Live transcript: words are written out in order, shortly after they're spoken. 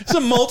It's a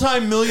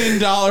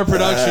multi-million-dollar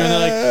production.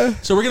 They're like,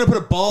 so we're gonna put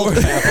a bald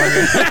cap on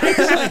you.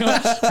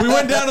 It's like, we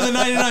went down to the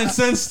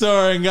 99-cent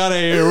store and got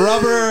a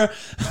rubber.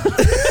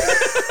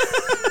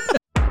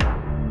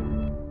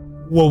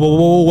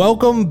 Whoa.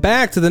 Welcome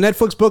back to the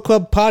Netflix Book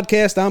Club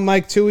podcast. I'm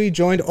Mike Toohey,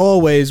 joined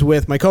always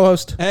with my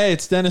co-host. Hey,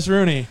 it's Dennis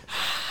Rooney.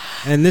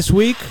 And this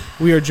week,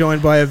 we are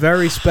joined by a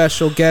very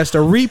special guest,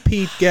 a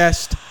repeat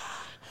guest.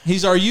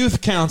 He's our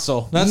youth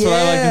counsel. That's what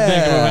I like to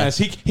think of him as.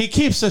 He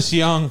keeps us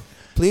young.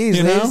 Please,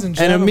 you know? ladies and An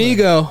gentlemen.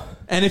 amigo.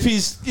 And if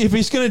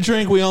he's gonna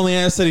drink, we only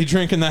ask that he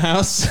drink in the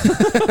house.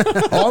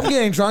 Oh, I'm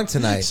getting drunk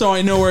tonight. So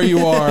I know where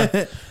you are.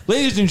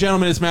 Ladies and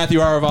gentlemen, it's Matthew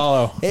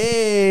Aravallo.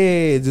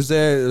 Hey,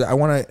 I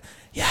want to...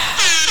 Yeah.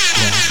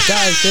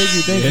 Guys,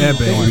 thank you. Yeah,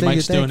 baby. Thank you,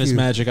 Mike's thank doing his you.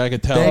 magic. I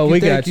could tell. Thank Oh, you, we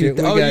thank got you. you.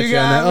 We Oh, got you you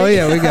on got that. me. Oh,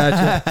 yeah, we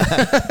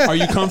got you. Are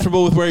you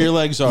comfortable with where your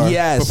legs are?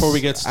 Yes. Before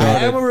we get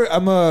started.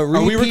 I'm a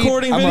repeat. Are we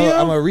recording I'm video?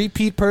 I'm a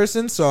repeat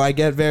person, so I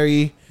get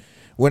very...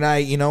 When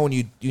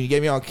you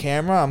get me on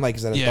camera, I'm like,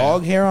 is that a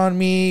dog hair on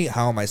me?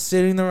 How am I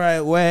sitting the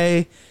right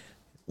way?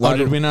 Oh,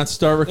 did we not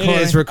start recording?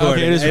 It is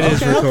recording. Okay, it is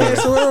recording. Okay,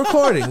 so we're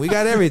recording. We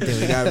got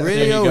everything. We got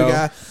video.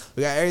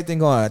 We got everything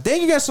going on.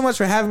 Thank you guys so much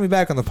for having me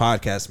back on the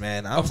podcast,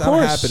 man. I'm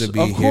happy to be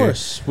here. Of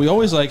course. We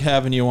always like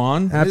having you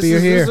on. Happy you're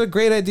This here. is a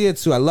great idea,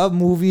 too. I love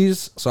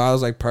movies, so I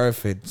was like,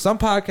 perfect. Some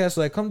podcasts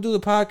are like, come do the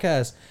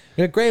podcast.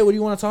 You're like, great, what do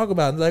you want to talk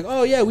about? And they're like,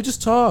 oh, yeah, we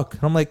just talk.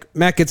 And I'm like,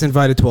 Matt gets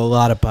invited to a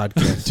lot of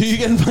podcasts. Do you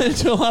get invited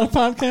to a lot of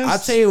podcasts? I'll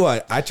tell you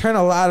what, I turn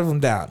a lot of them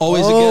down.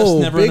 Always a Oh,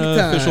 guest, never big an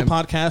official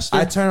time. podcaster.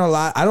 I turn a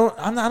lot. I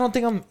don't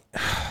think I'm...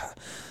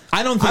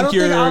 I don't think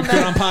you're I'm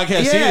good on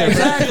podcasts Yeah, either.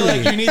 But I feel exactly.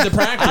 like you need the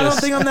practice. I don't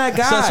think I'm that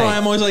guy. So that's why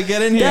I'm always like,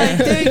 get in here. Yeah,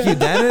 thank you,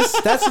 Dennis.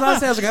 That's what I'm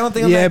saying. I was like, I don't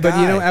think I'm Yeah, that but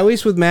guy. at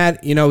least with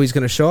Matt, he's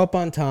going to show up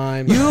on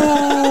time.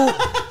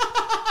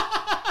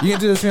 You can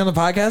do this for me on the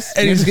podcast?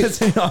 And You he's can do this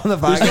for me on the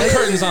There's no podcast?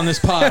 curtains on this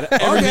pod.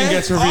 Everything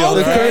gets revealed.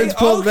 The all right? curtains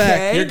pulled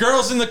back. Your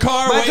girl's in the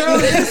car My waiting. girl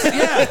is,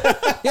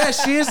 yeah,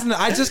 she is.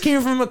 I just came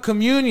from a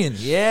communion.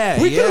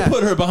 Yeah, We could have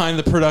put her behind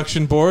the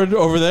production board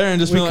over there and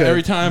just be like, could.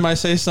 every time I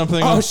say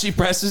something Oh, she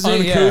presses it.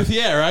 uncouth,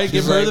 yeah, right?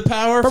 Give her the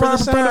power for the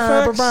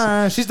sound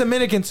effects. She's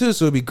Dominican too,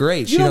 so it'd be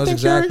great. You She knows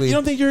exactly. You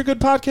don't think you're a good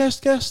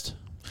podcast guest?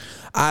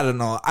 I don't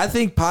know. I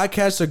think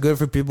podcasts are good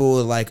for people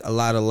with like a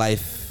lot of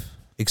life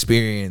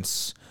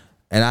experience.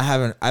 And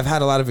I've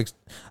had a lot of,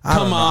 I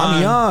don't know.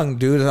 I'm young,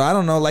 dude. I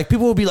don't know. Like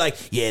people will be like,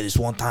 yeah, this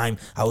one time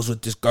I was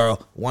with this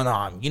girl, one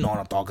arm. You know what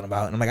I'm talking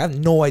about. And I'm like, I have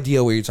no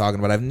idea what you're talking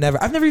about. I've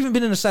never even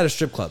been inside a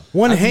strip club.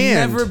 One I've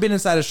hand. never been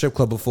inside a strip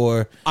club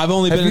before. I've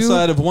only Have been you-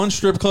 inside of one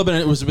strip club, and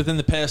it was within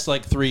the past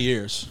like 3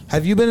 years.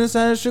 Have you been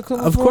inside a strip club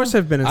Of before? course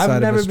I've been inside of a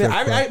never strip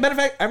been. club. Matter of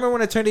fact, I remember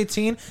when I turned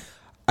 18,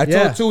 I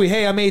Yeah. told Tui,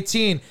 hey, I'm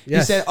 18.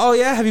 Yes. He said, oh,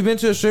 yeah, have you been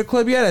to a strip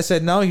club yet? I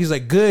said, no. He's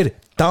like, good,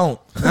 don't.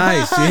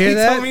 Nice. You hear he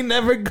that? told me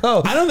never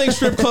go. I don't think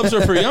strip clubs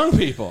are for young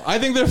people. I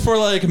think they're for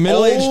like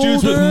middle-aged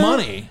dudes with Older?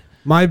 money.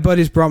 My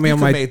buddies brought me You on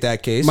could my make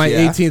that case, my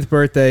yeah. 18th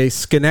birthday,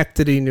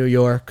 Schenectady, New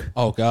York.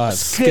 Oh God.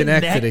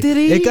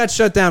 Schenectady? It got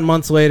shut down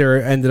months later.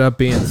 It ended up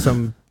being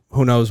some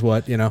who knows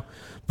what,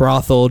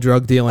 brothel,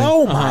 drug dealing.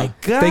 Oh, my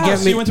God. They get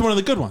So me you went to one of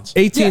the good ones.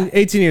 18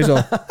 years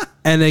old.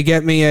 And they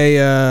get me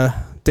a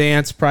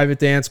private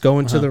dance, go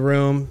into the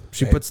room.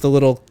 She puts the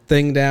little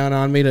thing down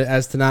on me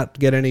as to not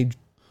get any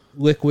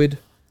liquid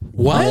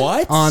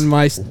What? on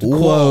my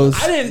clothes.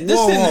 I didn't. This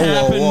Whoa, didn't whoa,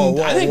 happen. whoa,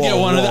 whoa, I didn't get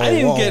whoa, one of the. I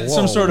didn't whoa, get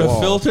some whoa, sort of whoa.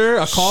 filter,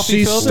 a coffee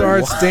She filter.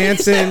 starts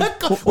dancing.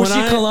 Was she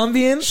I-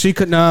 Colombian? She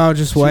could no,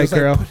 just white was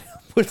like, girl.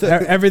 put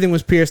the- Everything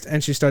was pierced,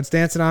 and she starts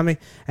dancing on me.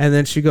 And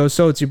then she goes,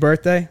 "So it's your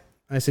birthday?"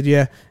 I said,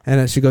 "Yeah." And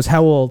then she goes,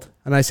 "How old?"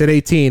 And I said,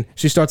 18.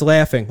 She starts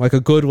laughing, like a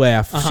good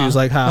laugh. She was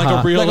like, "Ha like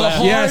ha." a real Like a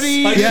laugh. Yes,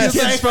 Like yes.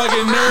 she's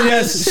fucking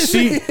nervous.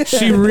 Yes,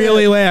 she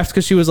really laughed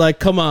because she was like,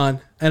 "Come on,"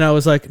 and I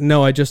was like,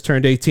 "No, I just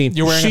turned 18."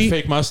 You're wearing a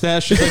fake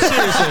mustache. She's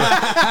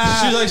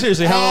like,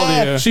 seriously, how old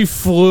are you? She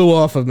flew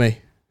off of me.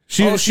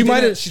 She Oh, she she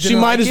might didn't- have she she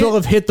didn't might like as it? well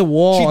have hit the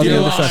wall on the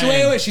didn't other like side.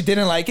 it. Wait, she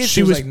didn't like it?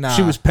 She was like, nah.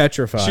 she was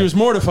petrified. She was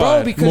mortified.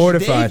 Bro, because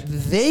mortified.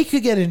 They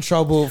could get in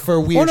trouble for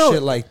weird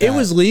shit like that. it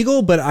was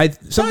legal, but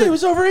Sorry, something. it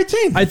was over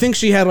 18. I think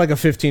she had like a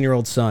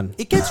 15-year-old son.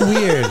 It gets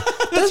weird.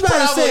 That's about to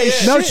probably say.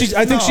 it. No, shit.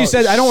 I think she No,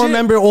 said I don't shit.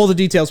 remember all the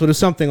details, but it was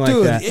something like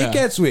Dude, that. it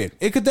gets weird.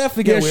 It could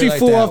definitely get Yeah, weird. she like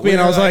flew that. off me,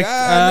 and I was like,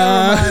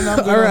 never mind, I'm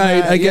good "All on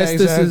right, that." I Yeah, guess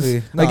this exactly.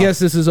 is No. I guess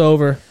this is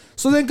over."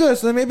 So then good.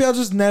 So then maybe I'll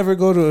just never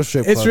go to a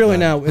strip club. It's really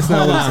then. no, it's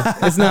not.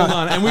 It's Hold not.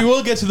 on, and we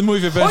will get to the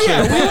movie eventually.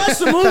 Oh yeah, we watched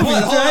the movie.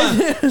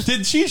 Hold on.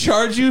 Did she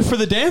charge you for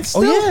the dance?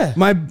 Still? Oh yeah.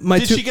 My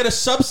Did two she get a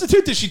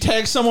substitute? Did she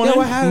tag someone Yeah, in?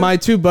 what happened? my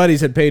two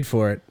buddies had paid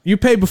for it. You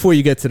pay before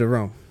you get to the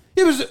room.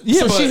 It was, Yeah,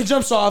 so but- she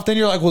jumps off. Then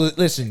you're like, well,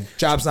 listen,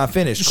 job's not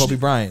finished. Kobe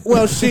Bryant.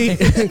 Well, she.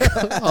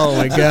 Oh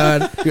my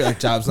God. You're like,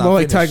 job's not More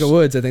like finished. Tiger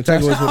Woods. I think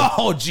Tiger Woods.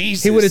 Oh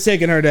Jesus. He would have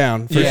taken her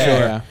down for Yeah, sure.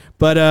 yeah.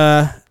 But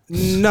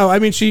No, I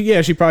mean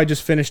she probably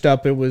just finished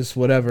up. It was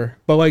whatever.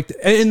 But like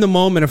in the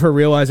moment of her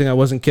realizing I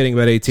wasn't kidding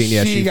about 18,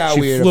 yeah, She got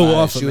weird flew about it.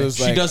 off. She of me. was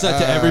She like, does that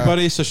to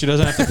everybody, so she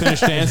doesn't have to finish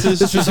dances.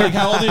 She's like,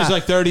 how old are you? She's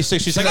like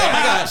 36. She's like, oh my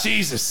God,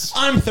 Jesus.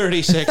 I'm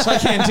 36. I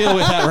can't deal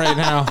with that right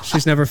now.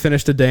 She's never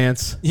finished a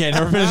dance. Yeah,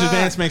 never finished a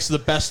dance, makes the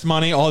best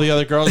money. All the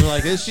other girls are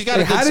like, she got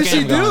a good How did she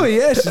scam do going. it?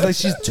 Yeah, she's like,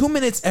 she's 2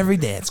 minutes every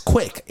dance,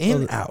 quick,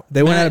 in, out.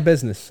 They went Matt, out of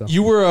business. So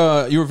You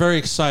were very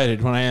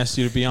excited when I asked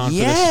you to be on for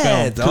this Yeah,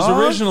 film because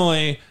dog.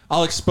 originally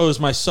I'll expose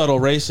my subtle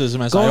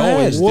racism as Go I ahead.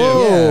 always do.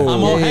 Whoa.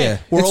 I'm all, Yeah, hey, yeah.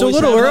 we're It's a always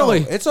little having- early.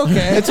 It's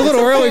okay. it's a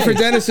little early for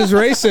Dennis's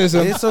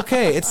racism. It's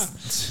okay.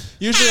 It's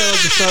Usually I like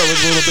to start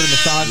with a little bit of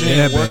misogyny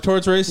Yeah, and work but-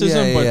 towards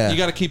racism, Yeah, but yeah. you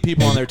got to keep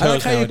people on their I toes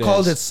like how you nowadays.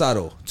 called it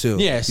subtle too.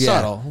 Yeah,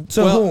 subtle.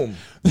 To Well- whom?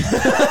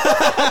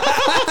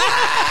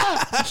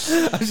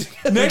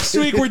 Next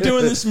week we're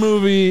doing this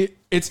movie.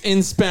 It's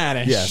in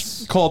Spanish.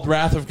 Yes. Called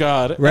Wrath of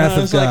God. Wrath and I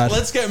of was God. like,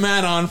 let's get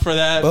Matt on for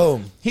that.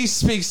 Boom. He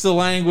speaks the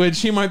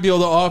language. He might be able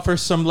to offer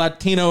some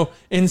Latino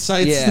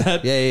insights Yeah,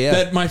 that yeah.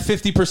 that my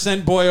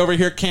 50% boy over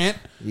here can't.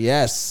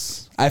 Yes.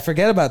 I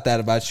forget about that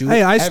about you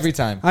Hey, every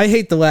time. I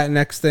hate the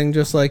Latinx thing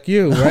just like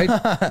you, right,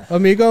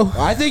 amigo?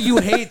 I think you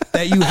hate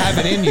that you have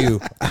it in you.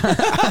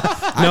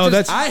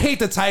 I hate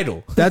the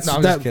title. That's no,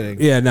 I'm that, just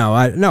kidding. Yeah, no,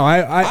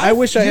 I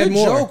wish I your had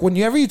more. Joke,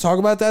 whenever you talk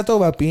about that though,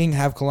 about being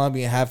half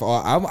Colombian, half,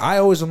 I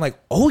always am like,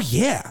 oh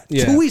yeah,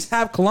 Yeah. Tui's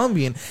half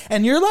Colombian,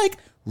 and you're like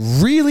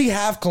really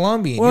half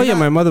Colombian. Well, You're yeah,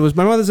 not-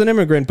 my mother's an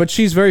immigrant, but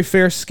she's very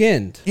fair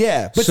skinned.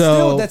 Yeah, but So,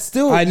 still, that's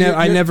still. I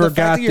never the fact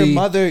got that your the-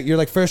 mother. You're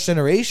like first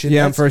generation. Yeah,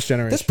 I'm that's- first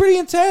generation. That's pretty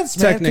intense,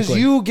 man. Because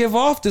Technically. you give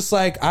off this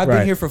like I've been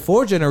Right. here for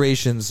 4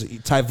 generations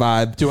type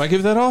vibe. Do I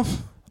give that off?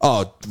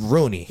 Oh,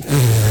 Rooney,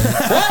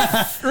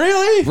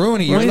 Really?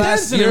 Rooney. Your Rooney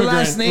last is an your immigrant.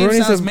 last name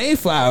Rooney's sounds a-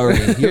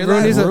 Mayflowery. You're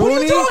Rooney's like, a- Rooney?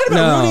 What are you talking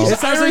about? No. Rooney's It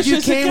sounds like Irish you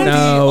as came it with gets.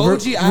 the No,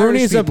 OG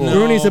Irish people.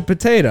 Rooney's a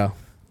potato.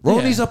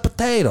 Rooney's a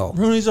potato.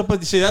 Rooney's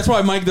up. See, that's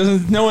why Mike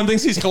doesn't. No one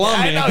thinks he's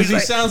Colombian know, because he's he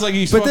like- sounds like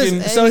he's But fucking.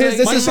 this- so his-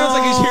 this Mike is- sounds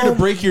like he's here to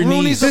break your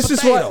Rooney's knees. a This is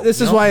potato, why. This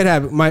is no? why it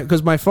happened.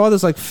 Because my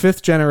father's like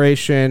 5th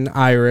generation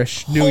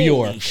Irish, New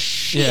York,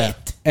 Shit. Yeah.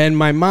 and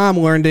my mom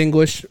learned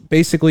English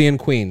basically in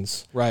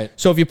Queens. Right.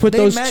 So if you put They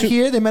those met two,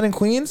 here. They met in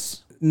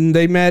Queens.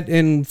 they met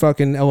in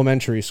fucking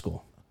elementary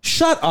school.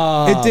 Shut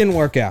up. It didn't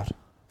work out.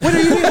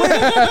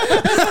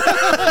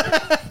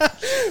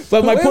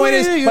 But my Wait, point wait,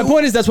 is, wait, my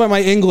point is that's why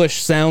my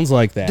English sounds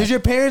like that. Did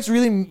your parents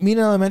really meet in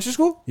elementary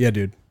school? Yeah,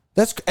 dude.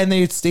 And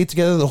they stayed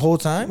together the whole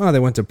time. Oh, they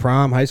went to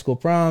prom, high school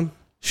prom.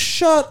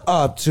 Shut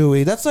up,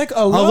 Tui. That's like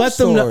a love I'll let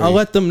them know. story. I'll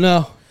let them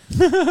know.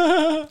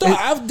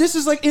 This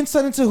is like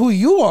insight into who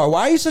you are.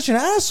 Why are you such an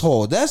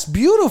asshole? That's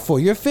beautiful.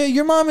 Your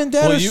mom and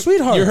dad Well, are you,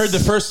 sweethearts. you heard the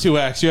first 2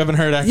 acts. You haven't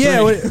heard act Yeah,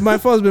 3. well, my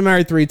father's been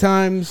married 3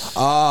 times.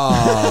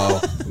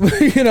 Oh,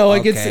 You know,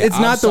 like okay. it's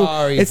I'm not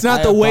sorry. the it's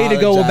not I the way to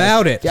go apologize.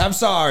 about it. Yeah, I'm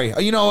sorry.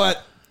 You know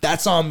what?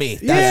 That's on me.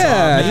 That's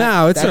Yeah, on me.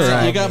 no, it's That's all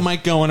right. on You got me.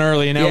 Mike going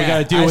early, and now we Yeah, got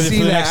to deal I with it see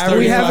for the that. next I 35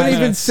 We haven't minutes.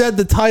 even said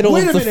the title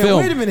Wait of a the minute.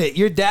 film. Wait a minute.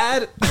 Your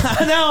dad.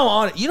 Now I'm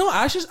on it. You know,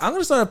 I'm going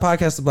to start a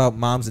podcast about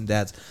moms and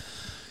dads.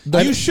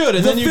 You should,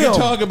 and then you can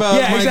talk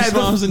about Mike's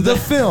moms and the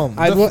dads. film.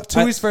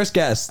 Tui's first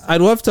guest.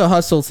 I'd love to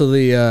hustle to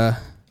the.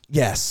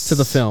 Yes. To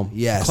the film.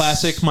 Yes.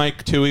 Classic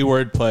Mike Toohey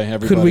wordplay.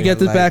 Everybody. Could we get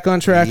this like- back on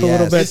track a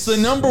little Yes. bit? It's the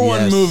number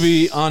 1 Yes.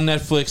 movie on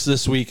Netflix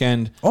this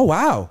weekend. Oh,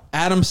 wow.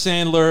 Adam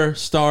Sandler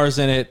stars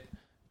in it,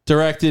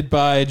 directed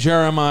by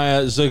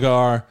Jeremiah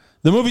Zagar.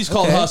 The movie's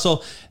called Okay.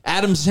 Hustle.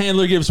 Adam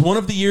Sandler gives one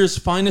of the year's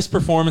finest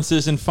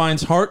performances and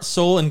finds heart,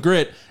 soul, and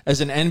grit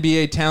as an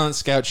NBA talent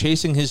scout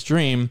chasing his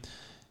dream.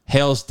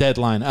 Hails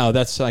Deadline. Oh,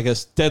 that's, I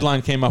guess,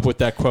 Deadline came up with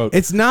that quote.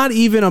 It's not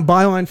even a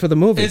byline for the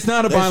movie. It's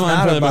not a byline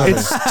not for a the movie.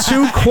 byline. It's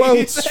 2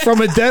 quotes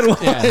from a deadline.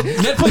 Yeah.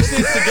 Netflix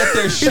needs to get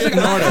their shit in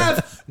I order.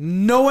 have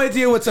no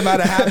idea what's about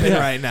to happen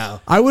right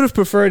now. I would have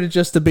preferred it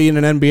just to be an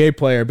NBA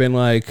player, been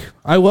like,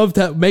 I loved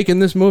making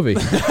this movie.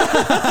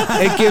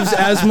 It gives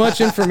as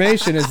much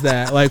information as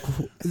that. Like,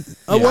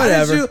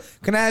 whatever.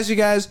 Can I ask you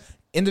guys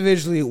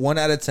individually, 1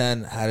 out of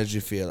 10, how did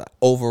you feel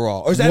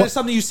overall? Or is that What-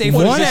 something you say for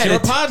What the is this, show? your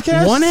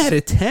podcast? 1 out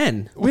of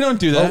 10. We don't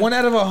do Or that. 1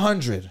 out of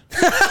 100.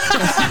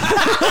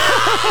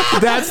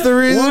 That's the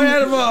reason. 1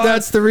 out of 100.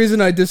 That's the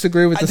reason I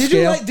disagree with the Did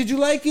scale. you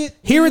like it?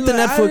 Here Did at the you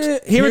like Netflix,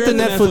 it? here at the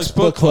Netflix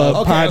Book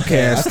Club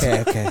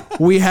podcast, Okay.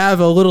 we have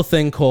a little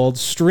thing called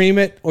 "Stream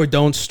It or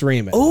Don't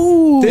Stream It."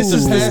 Ooh. This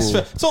is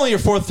It's only your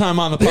 4th time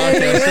on the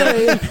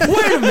podcast.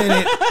 Wait a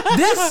minute.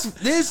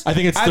 This. I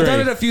think it's I've 3. done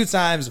it a few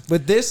times,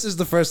 but this is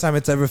the first time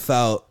it's ever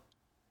felt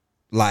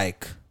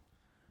like.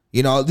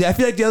 You know, I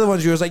feel like the other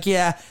ones you was like,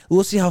 yeah,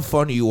 we'll see how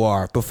funny you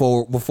are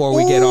before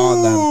we get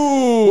on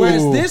them.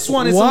 Whereas this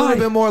one is a Why? little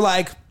bit more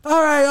like,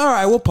 all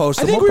right, we'll post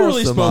I them. think we'll we post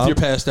released them both up. your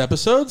past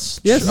episodes.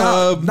 Yes.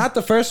 Not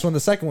the first one, the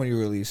second one you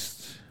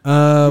released. What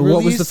was the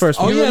released- first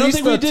Oh one? You yeah, I don't released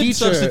think we the did teacher.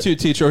 substitute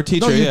teacher or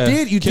teacher. No, you yeah.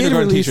 did. You did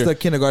Kindergarten release teacher. the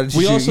kindergarten teacher.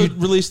 We also You-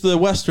 released the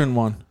Western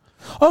one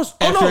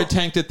after it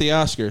tanked at the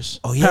Oscars.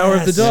 Oh, Power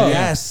of the Dog.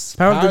 Yes.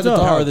 Power of the Dog.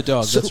 Power of the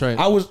Dog. That's right.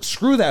 I was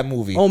screw that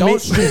movie. Oh, Don't me-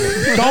 stream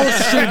it. Don't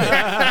stream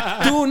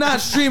it. Do not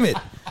stream it.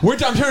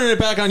 I'm turning it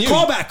back on you.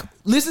 Call back.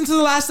 Listen to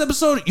the last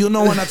episode. You'll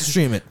know when not to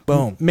stream it.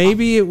 Boom.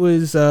 Maybe it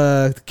was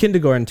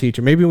kindergarten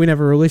teacher. Maybe we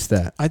never released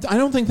that. I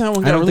don't think that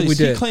one got I don't think released.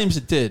 we He did. claims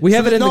it did. We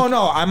have it in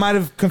No, I might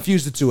have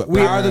confused the two.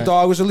 Power of the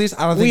Dog was released.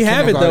 I don't think we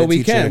have it though. Kindergarten We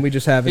Teacher. can. We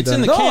just haven't It's done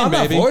in it. the can, I'm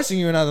not baby. forcing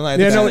you another night.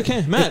 Yeah, It's no, good.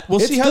 Okay, Matt, we'll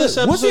It's see how good. this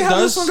episode We'll see how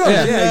does. this one goes.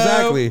 Yeah. Yeah,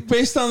 exactly.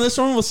 Based on this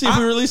one, we'll see if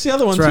we release the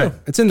other one That's right. too.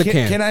 It's in the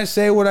can. Can I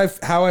say what I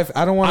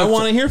don't want I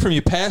want to hear from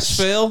you. Pass,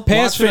 fail,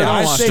 Pass, watch it or fail. don't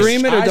I watch say it.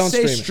 stream it or don't I say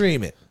stream it?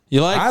 stream it.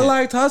 You liked I it.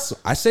 liked Hustle.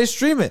 I say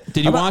stream it.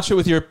 Did you watch it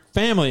with your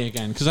family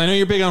again? Because I know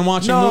you're big on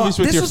watching movies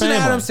with this your was family.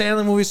 an Adam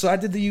Sandler movie, so I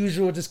did the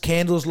usual, just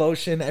candles,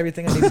 lotion,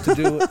 everything I needed to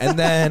do, and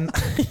then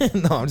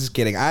no, I'm just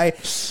kidding. I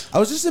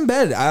was just in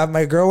bed.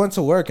 My girl went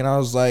to work, and I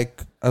was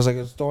like, I was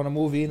throwing a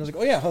movie, and I was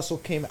like, oh yeah, Hustle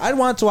came. I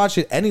wanted to watch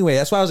it anyway.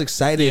 That's why I was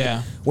excited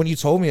Yeah. when you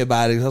told me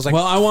about it. I was like,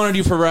 Well, I wanted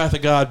you for Wrath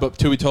of God, but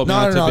Tui told me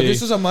not no, to be.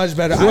 this is a much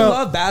better. I Well-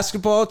 love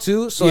basketball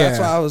too, so that's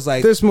why I was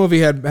like, this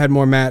movie had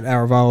more Matt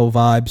Aravallo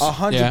vibes.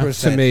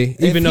 100% to me,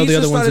 If even though he the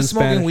just other one's started in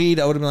smoking Spanish. weed,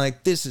 I would have been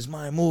like, "This is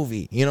my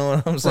movie." You know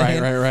what I'm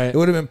saying? right. It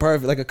would have been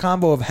perfect, like a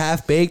combo of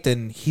Half Baked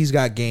and He's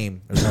Got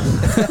Game or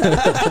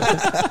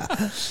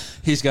something.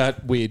 He's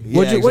got weed.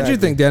 What'd you exactly.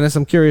 think, Dennis?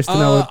 I'm curious to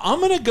know. I'm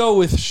gonna go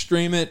with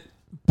Stream It,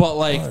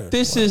 but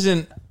this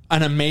isn't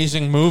an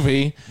amazing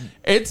movie.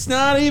 It's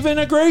not even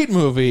a great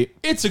movie.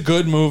 It's a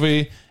good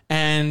movie,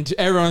 and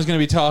everyone's gonna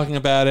be talking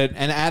about it.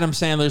 And Adam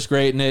Sandler's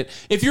great in it.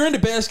 If you're into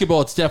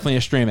basketball, it's definitely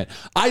a Stream It.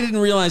 I didn't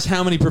realize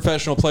how many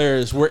professional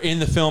players were in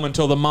the film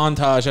until the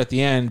montage at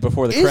the end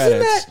before the Isn't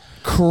credits. that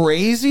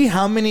crazy?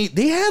 How many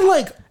they had?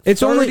 Like It's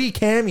 30 only-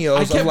 cameos.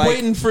 I kept of like,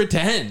 waiting for it to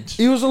end.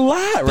 It was a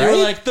lot, right? They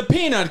were like the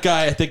peanut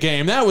guy at the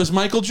game. That was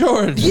Michael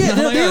Jordan. yeah, I'm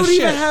they, like, they oh, would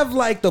shit. even have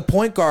like the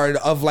point guard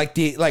of like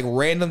the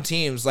random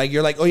teams. Like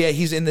you're like, oh yeah,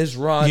 he's in this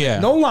run. Yeah.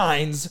 No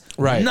lines.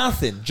 Right.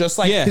 Nothing. Just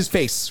like Yeah. his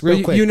face, real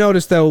But quick. you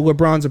noticed though,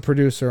 LeBron's a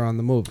producer on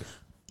the movie.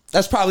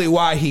 That's probably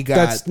why he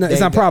got. It's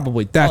not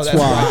probably. That's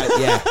why.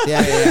 Right.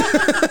 Yeah.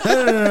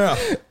 No.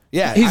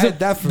 Yeah, He's the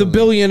definitely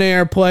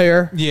billionaire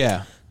player,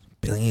 Yeah.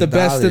 $1 billion. the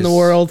best in the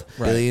world.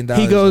 $1 billion.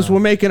 He goes, now. "We're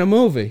making a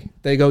movie."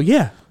 They go,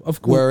 "Yeah,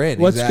 of course. We're in,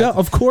 Let's exactly. go.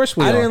 Of course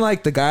we I are." didn't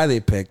like the guy they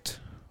picked.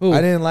 Who?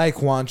 I didn't like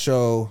Juancho.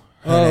 Oh,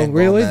 Hernan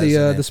really? Gomez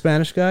in The it.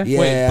 Spanish guy? Yeah,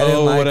 Wait, I didn't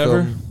Bo like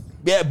whatever? him.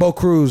 Yeah, Bo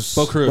Cruz.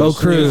 Bo Cruz. Bo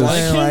Cruz. You didn't I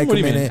didn't him? like What do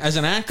you him in mean? it. As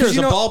an actor, 'Cause, as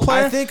you a know, ball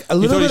player? I think a You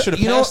little thought he bit. should have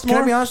You know, passed can I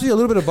more? be honest with you? A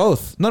little bit of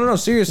both. No.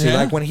 Seriously, Yeah?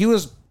 like when he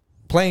was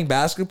playing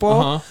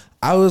basketball, Uh-huh.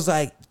 I was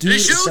like, dude, He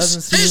it shoots,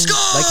 doesn't he seem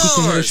like he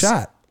can hit a scores!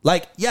 shot.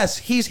 Like, yes,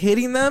 he's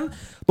hitting them,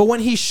 but when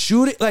he's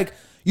shooting, like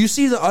you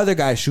see the other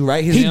guy shoot,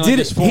 right? He didn't like did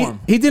his it. form.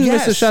 He didn't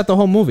miss a Yes. shot the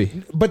whole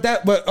movie.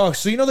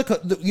 So you know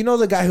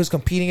the guy who's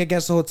competing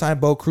against the whole time.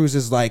 Bo Cruz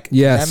is like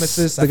Yes.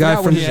 nemesis. The I guy forgot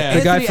from- what his- yeah.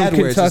 the guy Anthony from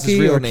Edwards is his Kentucky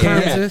real or name.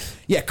 Kermit?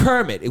 Yeah,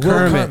 Kermit. Will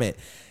Kermit. Kermit.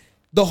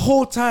 The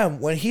whole time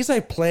when he's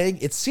like playing,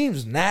 it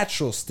seems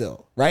natural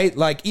still, right?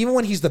 Like even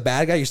when he's the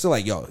bad guy, you're still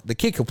like, yo, the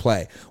kid could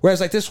play. Whereas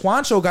like this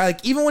Juancho guy,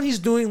 like even when he's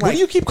doing like What do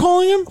you keep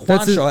calling him?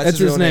 That's his- Juancho, that's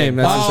his real name.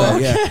 That's his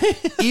Juancho, name.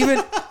 yeah.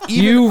 Even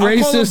You I'm calling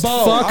him racist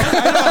Bo. fuck.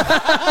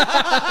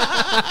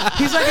 I know.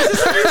 He's like, is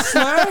this a new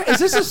slur? Is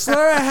this a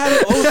slur? I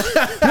haven't.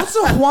 What's a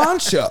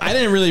Juancho? I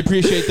didn't really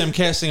appreciate them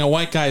casting a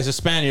white guy as a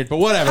Spaniard, but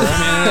whatever. I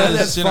mean, it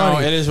That's is, you know,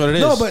 funny. it is what it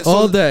is. No, but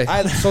All day.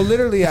 So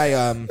literally,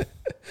 I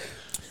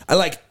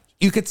like.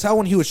 You could tell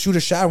when he would shoot a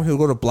shot, when he would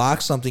go to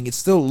block something, it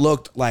still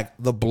looked like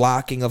the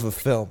blocking of a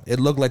film. It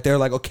looked like they're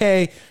like,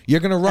 okay, you're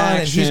gonna run,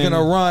 and he's Action.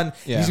 gonna run,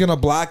 Yeah. he's gonna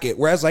block it.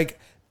 Whereas like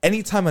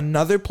anytime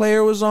another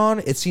player was on,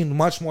 it seemed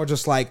much more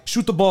just like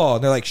shoot the ball,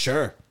 and they're like,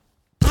 sure.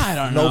 I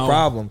don't know. No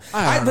problem.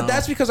 I don't But know.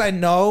 that's because I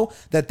know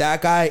that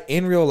guy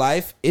in real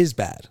life is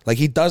bad. Like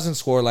he doesn't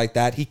score like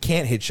that. He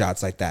can't hit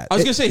shots like that. I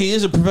was gonna say he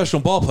is a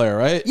professional ball player,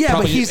 right? Yeah,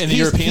 Probably but he's in the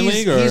European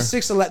League, or he's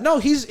 6'11". No,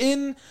 he's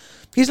in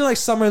like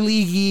summer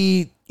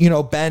league-y,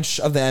 bench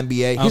of the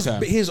NBA.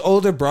 Okay. His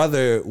older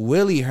brother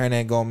Willie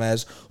Hernan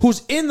Gomez,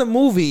 who's in the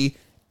movie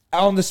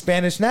on the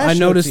Spanish national I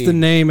noticed team. the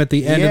name at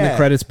the end in the Yeah.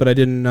 credits, but I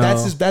didn't know.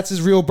 That's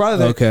his real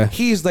brother. Okay.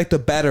 He's like the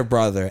better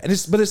brother, and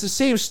it's the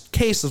same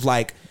case of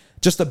like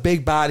just a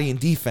big body and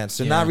defense.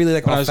 They're not really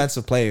like But I was-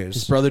 offensive his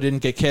players. brother didn't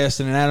get cast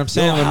in an Adam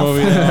Sandler how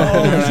movie. fun- though.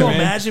 Oh, You know could what you I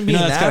mean? imagine being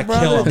You know, that's that, gotta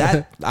kill brother?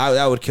 him.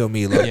 That would kill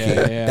me, low key.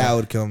 Yeah. That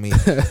would kill me.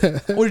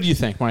 What did you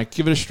think, Mike?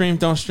 Give it a stream,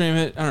 don't stream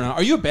it. I don't know.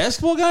 Are you a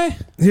basketball guy?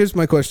 Here's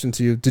my question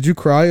to you: did you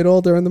cry at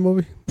all during the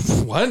movie?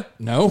 What?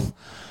 No.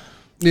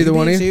 Neither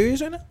one of you.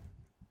 Serious right now?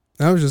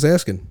 I was just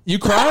asking. You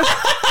cried?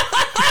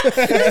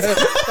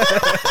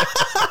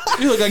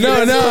 You look like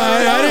No, you're-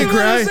 I didn't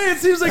cry. It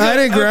seems like I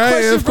didn't cry.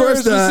 question Of for a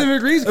course not.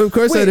 specific reason. Of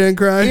course I Wait, didn't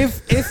cry.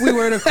 If we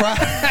were to cry,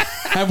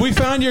 Have we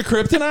found your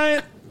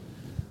kryptonite?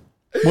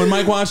 When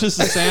Mike watches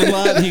The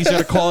Sandlot, he's got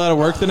to call out of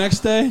work the next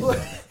day.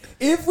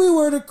 if we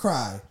were to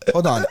cry,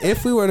 hold on.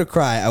 If we were to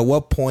cry, at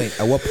what point?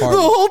 At what part?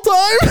 The whole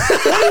time,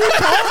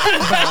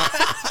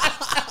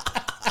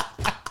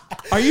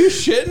 Are you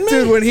shitting me?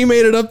 dude. When he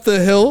made it up the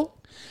hill,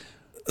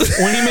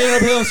 When he made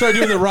it uphill and started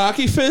doing the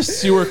Rocky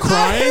fists, you were I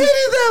crying. hated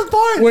that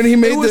part. When he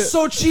made it was the-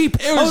 so cheap.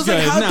 It was I was like,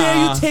 good. how dare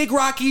Nah. you take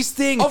Rocky's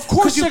thing? Of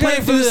course you they're play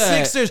gonna for do the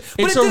that. Sixers.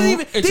 But It's it didn't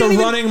even. it's a didn't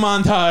even- running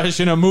montage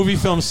in a movie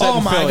film set Oh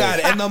in my Philly. god!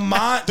 And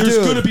the There's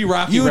dude, gonna be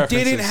Rocky You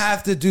references. didn't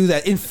have to do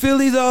that in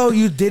Philly, though.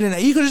 You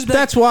didn't. You could just. Be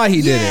That's like, why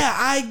he did it. Yeah,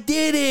 I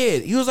did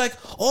it. He was like,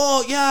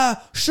 "Oh yeah,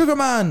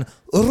 Sugarman,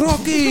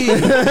 Rocky,"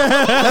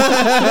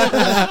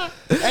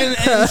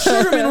 and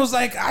Sugarman was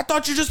like, "I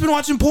thought you just been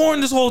watching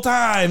porn this whole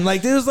time."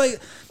 Like there was like.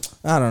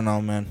 I don't know,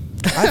 man.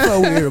 I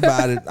felt weird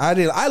about it.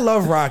 I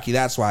love Rocky.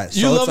 That's why. So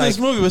You it's love like, this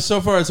movie, but so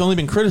far it's only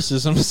been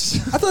criticisms.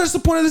 I thought that's the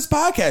point of this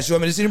podcast. You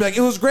want me to sit here and be like,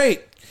 it was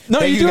great. No,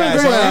 Thank you're doing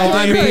guys. great. Well,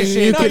 I mean,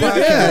 you could-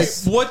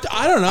 yes. What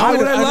I don't know.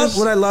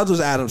 What I loved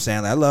was Adam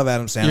Sandler. I love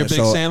Adam Sandler. You're a big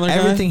Sandler guy?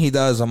 Everything he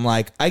does, I'm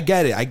like, I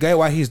get it. I get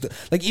why he's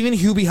like, even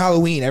Hubie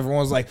Halloween.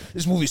 Everyone's like,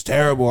 this movie's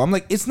terrible. I'm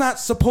like, it's not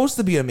supposed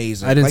to be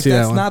amazing. I didn't like, see that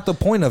that's one. not the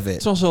point of it.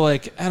 It's also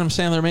like Adam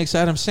Sandler makes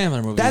Adam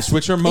Sandler movies, That's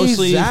which are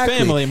mostly exactly.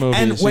 family movies.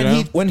 And when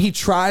you know? when he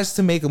tries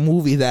to make a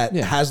movie that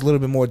Yeah. has a little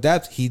bit more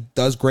depth, he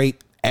does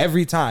great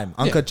every time.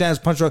 Uncut Gems,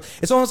 Punch Drunk.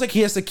 It's almost like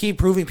he has to keep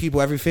proving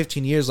people every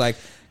 15 years, like,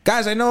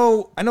 guys, I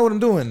know what I'm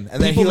doing.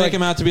 And then People he make like,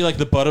 him out to be like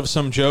the butt of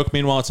some joke.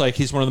 Meanwhile, it's like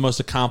he's one of the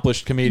most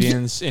accomplished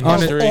comedians in On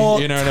it history.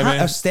 all You know what I time-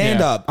 mean? A stand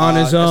up On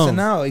his own.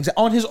 SNL,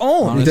 on his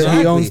own. On his He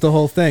Exactly. owns the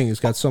whole thing. He's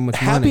got so much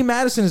Happy money.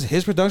 Madison is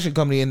his production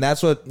company, and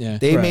that's what Yeah.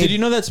 they Right. made. Did you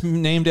know that's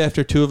named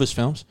after two of his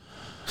films?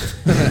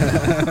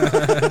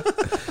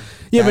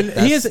 Yeah, but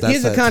That's- he has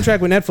that's a it.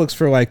 contract with Netflix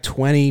for like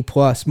 20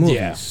 plus movies.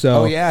 Yeah. So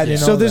Oh, yeah, I didn't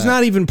so know there's that.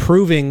 not even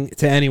proving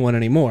to anyone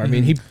anymore. I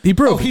mean, he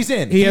proved. Oh, he's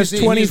in. He He's has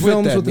in. 20 He's with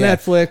films them, with yeah.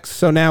 Netflix.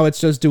 So now it's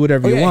just do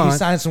whatever Oh, you yeah, he want.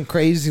 signed some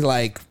crazy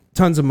like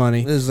Tons of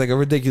money. this is like a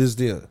ridiculous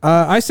deal.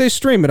 I say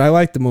stream it. I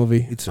like the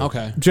movie.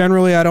 Okay.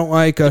 Generally, I don't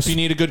like. If you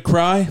need a good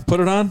cry, put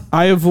it on.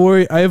 I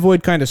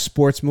avoid kind of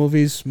sports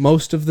movies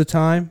most of the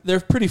time. They're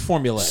pretty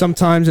formulaic.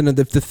 Sometimes, and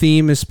if the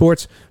theme is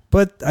sports.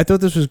 But I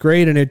thought this was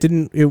great, and it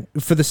didn't.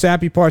 For the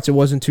sappy parts, it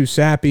wasn't too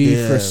sappy.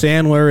 Yeah. For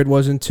Sandler, it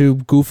wasn't too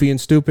goofy and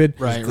stupid.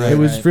 Right, It right,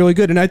 was right. really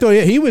good, and I thought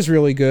he was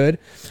really good.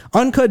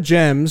 Uncut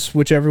Gems,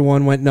 which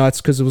everyone went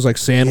nuts because it was like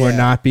Sandler Yeah.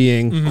 not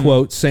being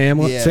quote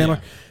Sandler. Yeah. Sandler.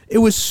 It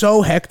was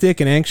so hectic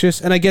and anxious,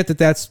 and I get that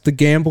that's the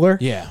Gambler.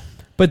 Yeah.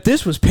 But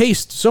this was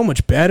paced so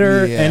much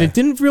better, Yeah. and it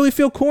didn't really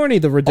feel corny.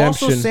 The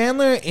redemption. Also,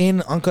 Sandler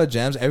in Uncut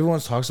Gems, everyone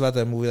talks about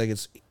that movie like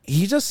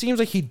he just seems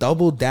like he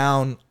doubled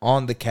down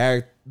on the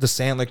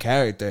Sandler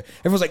character.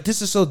 Everyone's like,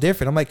 this is so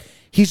different. I'm like,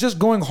 he's just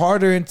going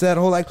harder into that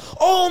whole like,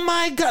 oh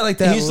my god, like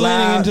that. He's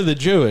leaning into the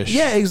Jewish.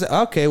 Yeah, exactly.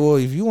 Okay, well,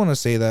 if you want to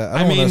say that, I I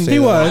don't mean, want to say he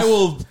that. was. I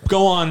will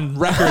go on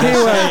record. He and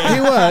was. say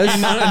He was.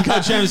 In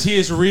Uncut Gems, he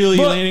is really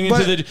But- leaning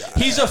into the.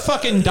 He's a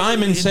fucking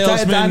diamond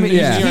salesman. Diamond- in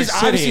yeah. New York He's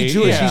obviously City.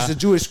 Jewish. Yeah. He's a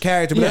Jewish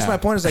character. But that's Yeah. my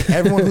point. Is like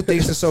everyone who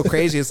thinks it's so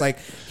crazy. It's like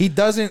he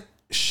doesn't.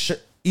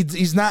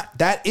 He's not.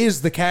 That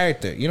is the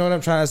character. You know what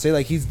I'm trying to say?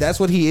 Like that's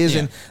what he is.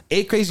 Yeah. In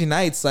 8 Crazy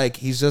Nights, like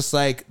he's just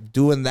like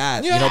doing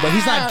that. You know, but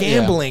he's not Yeah.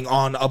 gambling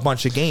on a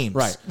bunch of games.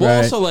 Right. Well,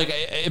 Right. also, like,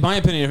 in my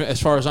opinion, as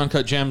far as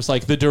Uncut Gems,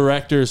 like, the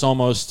directors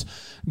almost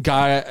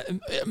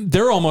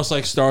they're almost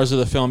like stars of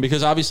the film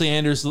because obviously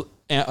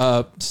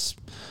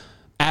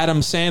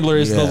Adam Sandler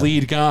is the Yeah.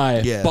 lead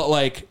guy. Yeah. But,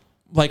 like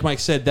Mike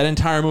said, that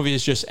entire movie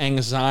is just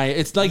anxiety.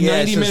 It's like Yeah,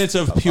 90 it's just- minutes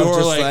of of pure,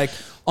 just, like like,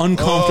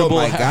 uncomfortable.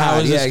 oh my How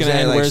God. is Yeah, this going to exactly.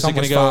 end? Like, Where's it going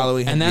to someone's go?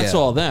 following And him. that's Yeah.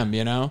 all them,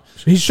 you know?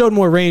 he showed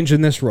more range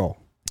in this role.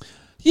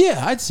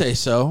 Yeah, I'd say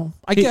so.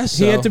 I guess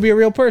so. He had to be a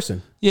real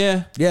person.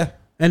 Yeah. Yeah.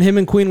 And him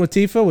and Queen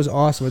Latifah was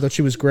awesome. I thought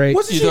she was great.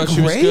 Wasn't You she thought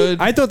she was great? good?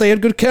 I thought they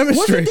had good chemistry.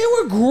 Wasn't they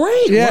were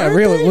great? Yeah, weren't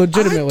really, they?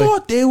 legitimately. I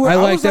thought they were. I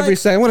was liked every like,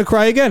 second. I want to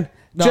cry again.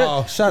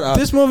 No, shut up.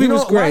 This movie You know,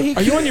 was why great. he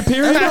Are you on your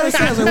period? Everybody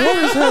says like, what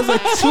is that? I was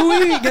like,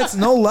 Chewie gets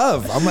no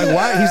love. I'm like,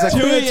 why? He's like,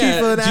 Queen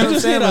Latifah and Did you Adam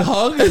just need a Sandler.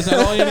 hug? Is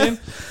that all you need?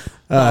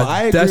 I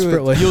agree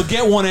desperately. You'll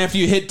get one after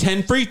you hit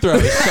 10 free throws.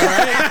 All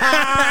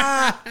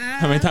right?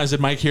 How many times did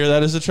Mike hear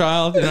that as a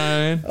child? You know what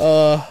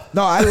I mean?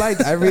 No,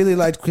 I really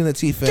liked Queen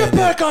Latifah. Get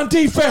back on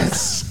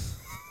defense.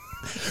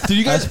 Did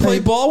you guys play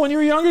ball when you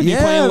were younger? Did you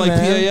play in, like,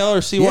 man. PAL or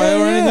CYO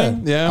or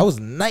anything? Yeah. I was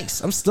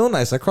nice. I'm still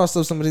nice. I crossed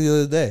up somebody the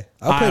other day.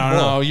 I played don't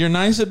know. You're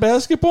nice at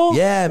basketball?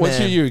 Yeah, What's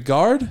man. your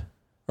guard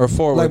or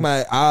forward? Like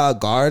my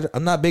guard.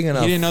 I'm not big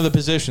enough. He didn't know the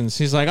positions.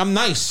 He's like, I'm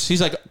nice.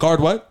 He's like, guard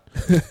what?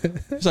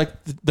 He's like,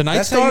 the night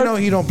That's guard? how you know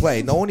he don't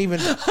play. No one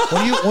even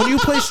when you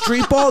play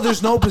street ball,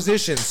 there's no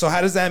position. So how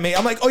does that make?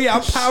 I'm like, oh yeah,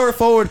 I'm power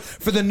forward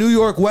for the New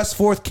York West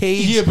Fourth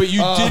Cage. Yeah, but you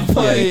did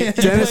play. You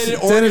Dennis- played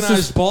Dennis organized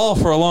is- ball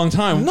for a long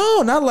time.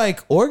 No, not like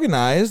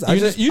organized. You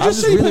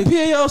just said you played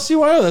PAL,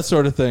 CYO, that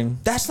sort of thing.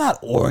 That's not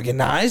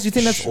organized. You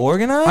think that's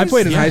organized? I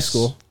played in high Yes.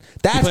 school. You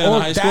That's played on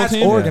the high school that's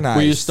team? organized.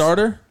 Were you a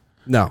starter?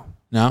 No.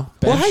 No.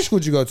 What Bench? high school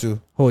did you go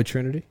to? Holy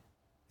Trinity.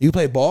 You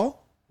played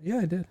ball? Yeah,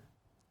 I did.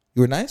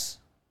 You were nice?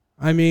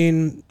 I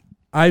mean,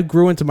 I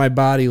grew into my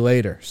body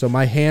later, so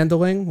my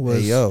handling was.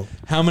 Hey yo.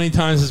 How many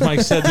times has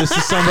Mike said this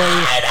to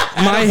somebody?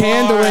 My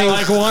handling.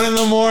 Like 1 in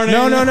the morning.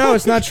 No,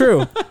 it's not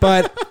true.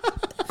 But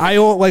I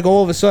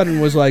all of a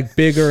sudden was like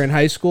bigger in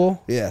high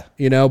school. Yeah.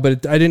 You know,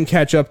 but I didn't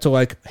catch up to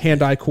like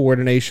hand-eye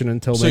coordination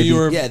until So maybe you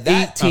were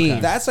 18.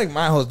 That's like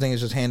my whole thing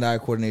is just hand-eye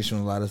coordination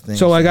with a lot of things.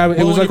 So like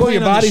it was when like, you're oh,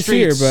 your playing on the body's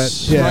here, but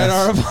streets,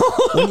 yeah.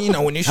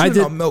 right, when you're shooting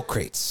did- on milk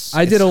crates.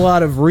 I did a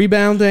lot of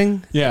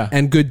rebounding, Yeah.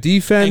 and good and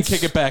defense,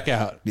 kick it back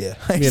out. Yeah.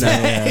 You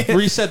know,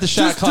 Reset the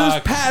shot Just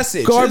clock. pass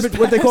it. garbage. Just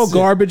What they call pass it.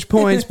 garbage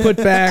points,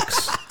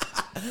 putbacks.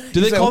 Do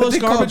they Is that call what those they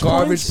call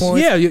garbage points?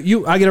 points? Yeah,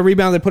 I get a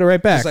rebound, they put it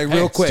right back. It's like Hey,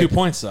 real it's quick. 2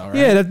 points though, right?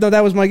 Yeah,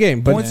 that was my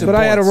game. But Points and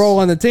I had a points. role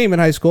on the team in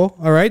high school.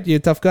 All right, you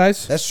tough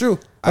guys. That's true.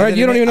 All right,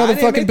 you don't even know the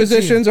fucking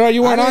positions. All right,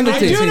 you weren't on the I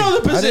team. do know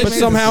the positions. But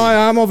somehow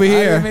I'm over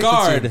here. make-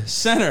 Guard,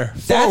 center,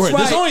 forward.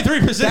 There's only 3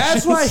 positions.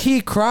 That's why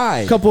he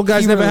cried. A couple of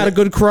guys He never had a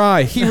good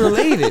cry. He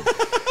related.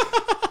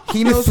 He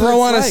You knows throw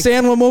what on a it's like.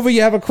 Sandler movie,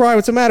 you have a cry.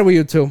 What's the matter with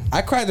you two?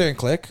 I cried during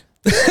Click.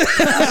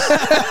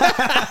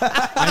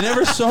 I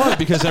never saw it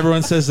because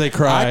everyone says they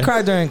cry. I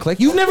cried during Click.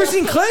 You've never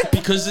seen Click?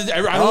 Because I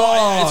don't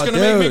know, it's going to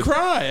make me dude.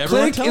 cry.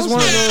 Everyone Click is tells one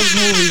me. of those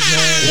movies,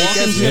 man.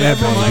 Walking It gets to me. that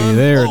Everyone's movie, like,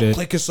 there it oh, is.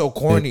 Click is so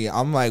corny.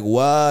 I'm like,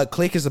 what?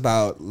 Click is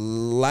about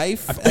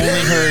life. I've only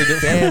heard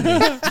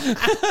Family.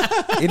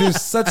 It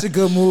is such a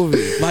good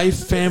movie.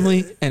 life,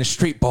 family, and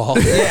street ball.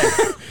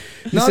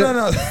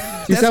 No.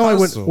 You That's sound like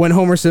awesome. when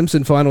Homer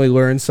Simpson finally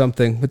learns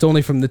something. It's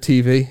only from the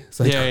TV. It's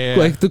like, Yeah.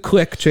 like the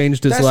click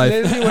changed his That's life.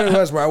 literally what it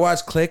was. Where I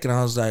watched Click and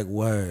I was like,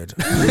 word.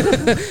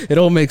 It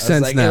all makes I was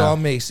sense like, now. it all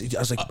makes. I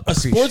was like, A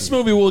sports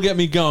movie will get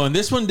me going.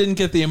 This one didn't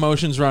get the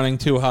emotions running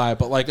too high,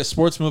 but like a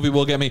sports movie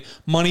will get me.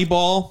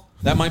 Moneyball.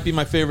 That might be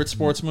my favorite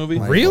sports movie.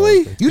 Really?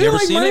 You didn't ever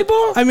like seen it?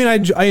 Moneyball? I mean,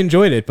 I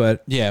enjoyed it,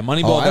 but Yeah,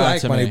 Moneyball Oh, I got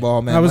like to me.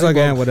 Moneyball, man. I was like,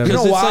 Moneyball. whatever. You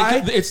know It's why?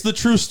 like it's the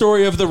true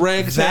story of the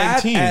ragtag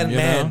That team. and you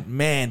know?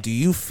 man, do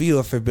you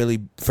feel for Billy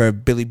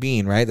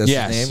Bean, right? That's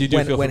Yes, his name. you do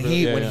when feel for when Billy,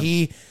 he yeah, when yeah.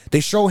 he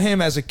they show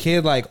him as a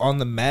kid like on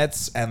the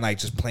Mets and like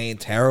just playing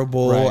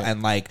terrible Right.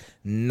 and like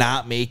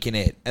not making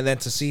it, and then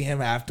to see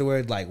him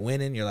afterward like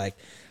winning, you're like,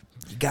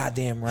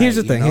 goddamn right. here's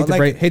the you thing. know?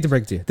 Like, Hate to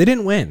break it to you. They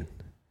didn't win.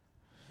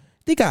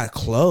 they got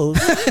close.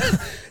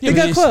 They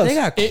got close. They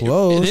got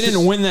close. They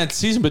didn't win that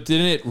season, but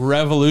didn't it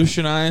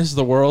revolutionize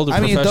the world of I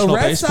mean, professional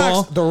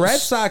baseball? The Red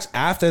Sox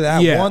after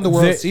that won the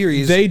World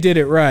Series. They did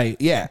it right.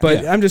 Yeah.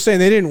 But Yeah. I'm just saying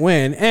they didn't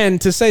win.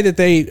 And to say that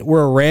they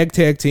were a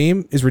ragtag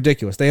team is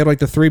ridiculous. They had like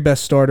the 3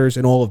 best starters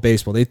in all of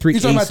baseball. They had 3 you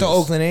talking about the aces.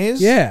 Oakland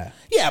A's? Yeah.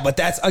 Yeah, but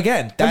that's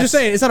again. I'm just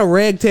saying it's not a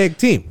ragtag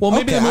team. Well,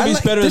 maybe Okay, the movie's I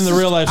like- better this than the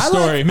is- real life I like-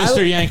 story, I Mr.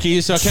 like-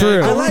 Yankees. Okay,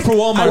 True. I'm I rooting like- for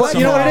Walmart. I like- You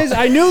know what it is?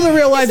 I knew the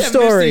real life said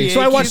Mr. story, so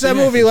I Yankees watched that and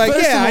movie like,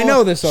 First yeah, of I all,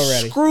 know this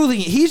already. Screw the.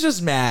 He's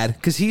just mad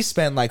because he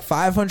spent like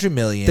 $500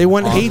 million. They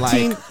won on, 18.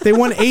 like- They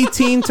won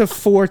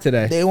 18-4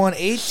 today. they won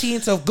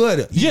 18 to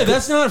good. Yeah,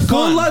 that's not Good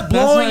fun. luck That's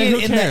not- blowing who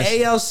it in the cares?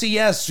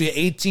 ALCS to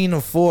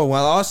 18-4.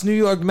 While us New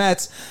York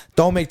Mets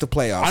don't make the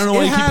playoffs. I don't know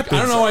why It you keep. I happens.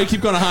 don't know why you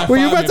keep going to high five. Were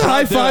you about me, to but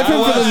high five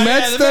him for the Yeah,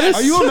 Mets, the Dennis?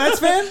 Are you a Mets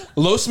fan?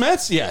 Los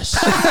Mets? Yes.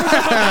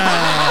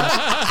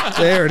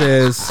 There it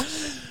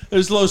is.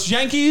 There's Los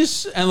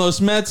Yankees and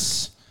Los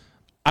Mets.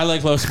 I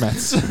like Los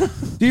Mets.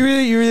 Do you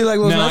really like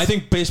those No, Mets? I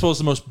think baseball is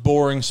the most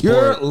boring sport.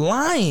 You're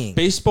lying.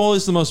 Baseball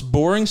is the most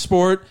boring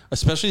sport,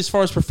 especially as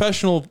far as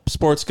professional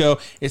sports go.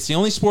 It's the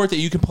only sport that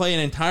you can play an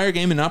entire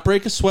game and not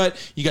break a sweat.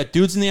 You got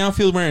dudes in the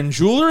outfield wearing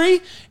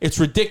jewelry. It's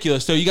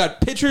ridiculous. So you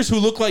got pitchers who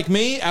look like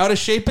me, out of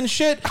shape and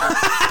shit.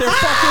 They're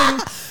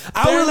fucking.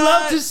 I would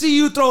love to see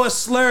you throw a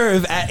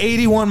slurve at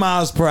 81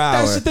 miles per hour.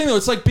 That's the thing, though.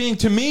 It's like being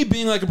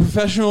like a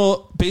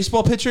professional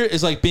baseball pitcher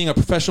is like being a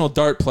professional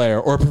dart player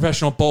or a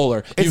professional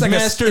bowler. You've like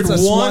mastered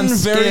it's one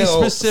very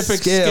skill. specific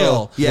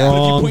skill. Yeah. But if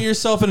you Wrong. put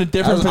yourself in a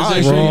different I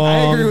position.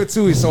 agree with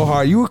Tui so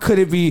hard. You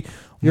couldn't be.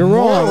 You're more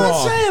wrong. I'm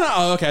not saying.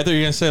 Oh, okay. I thought you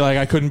were gonna say like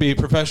I couldn't be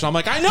professional. I'm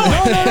like I know.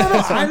 No.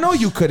 I know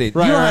you couldn't.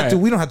 Right, you don't right. have to.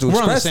 We don't have to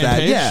We're on the express same that.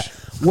 page. Yeah.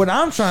 What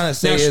I'm trying to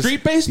say Now, is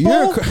street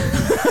baseball? you're-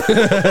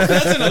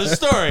 That's another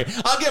story.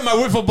 I'll get my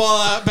wiffle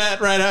ball out bat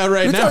right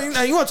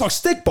now. You want to talk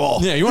stick ball?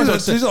 Yeah, you want to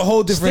talk This is a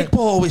whole different. Stick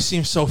ball always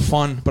seems so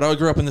fun, but I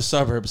grew up in the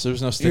suburbs. There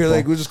was no stick You're ball.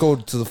 like, we just go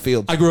to the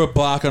field. I grew up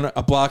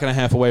a block and a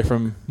half away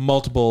from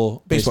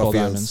multiple baseball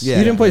fields. diamonds. Yeah.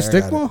 You didn't play I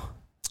stick got it. ball?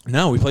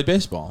 No, we played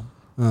baseball.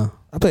 I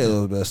play a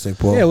little bit of stick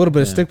ball. Yeah, a little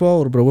bit of stick ball, a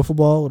little bit of wiffle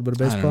ball, a little bit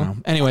of I don't baseball.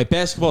 know. Anyway,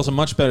 basketball is a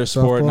much better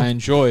sport, and Softball. I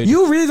enjoyed.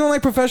 You really don't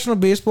like professional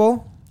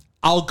baseball?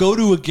 I'll go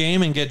to a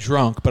game and get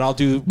drunk, but I'll go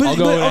to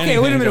okay,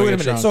 wait a anything minute, to wait a get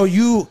minute. drunk. So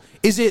you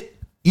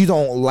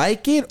don't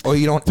like it, or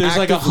you don't? There's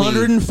like actively-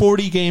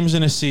 140 games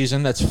in a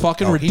season. That's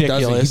fucking Oh, he doesn't-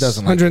 ridiculous. He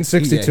doesn't like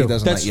 162. It. Yeah, he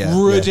doesn't That's like,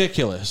 yeah.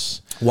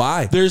 ridiculous.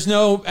 Why? There's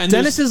no and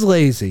Dennis is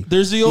lazy.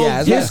 there's the old Yeah,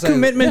 His that's like-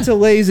 commitment to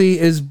lazy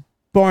is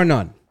bar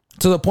none.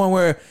 To the point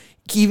where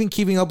even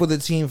keeping up with a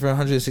team for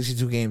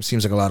 162 games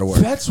seems like a lot of work.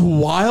 That's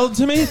wild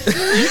to me.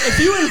 If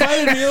you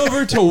invited me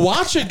over to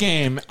watch a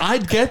game,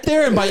 I'd get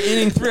there, and by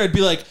inning 3, I'd be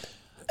like,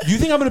 "You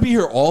think I'm going to be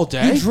here all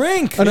day?" You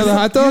drink Another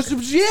hot dog?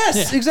 Yes,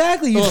 Yeah.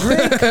 exactly. You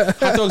drink.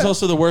 Hot dog's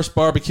also the worst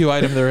barbecue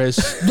item there is.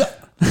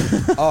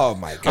 Oh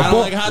my god! I don't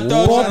like hot dogs.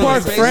 I don't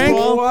like Ballpark Frank?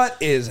 baseball. What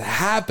is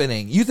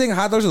happening? You think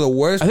hot dogs are the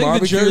worst? I think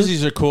barbecue? the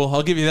jerseys are cool.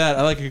 I'll give you that.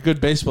 I like a good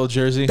baseball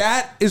jersey.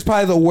 That is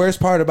probably the worst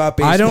part about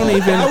baseball. I don't even.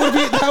 That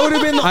would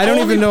have been. The I don't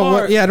only even know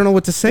part what. Yeah, I don't know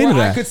what to say where to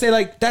I that. could say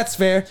like that's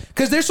fair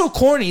because they're so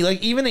corny.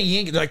 Like even the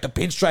Yankees, like the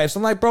pinstripes.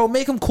 I'm like, bro,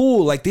 make them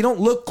cool. Like they don't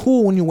look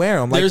cool when you wear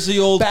them. Like, There's the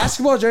old-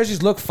 basketball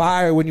jerseys look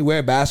fire when you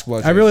wear basketball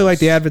jerseys. I really like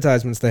the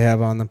advertisements they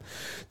have on them.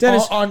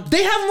 Dennis,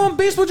 They have them on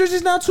baseball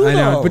jerseys now too. I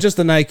know, though. but just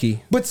the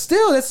Nike. But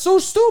still, that's so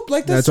stupid.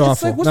 Like That's it's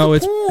awful. Like, what's No, the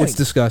it's point?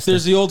 disgusting.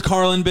 There's the old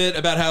Carlin bit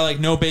about how like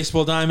no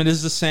baseball diamond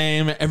is the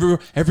same.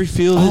 Every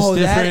field Oh, is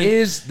different. that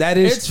is It's that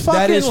is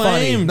fucking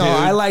funny. lame, No,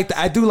 dude.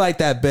 I do like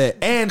that bit,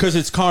 and because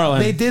it's Carlin.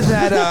 they did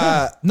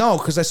that. No,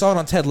 because I saw it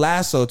on Ted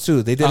Lasso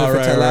too. They did it Oh, for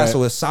right, Ted Lasso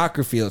right. with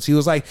soccer fields. He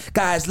was like,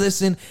 "Guys,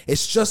 listen,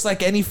 it's just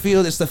like any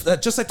field. It's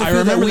just like the I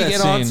field that remember we that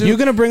get scene. onto." You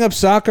gonna bring up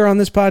soccer on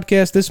this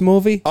podcast? This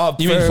movie?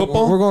 You mean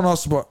football? We're going off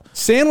sport.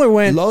 Sandler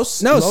went.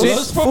 Los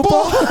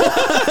football.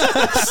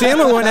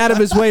 Sandler went out of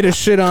his way to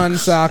shit on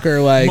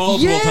soccer like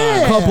multiple Yeah.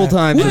 times. a couple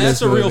times. in And that's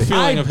this a real movie.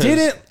 feeling of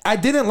his. I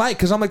didn't like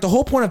because I'm like the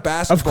whole point of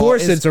basketball. Of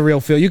course, is, it's a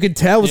real feel. You could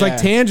tell it was like Yeah.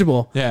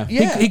 tangible. Yeah.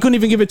 Yeah. He couldn't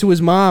even give it to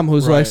his mom,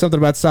 who's like Right. something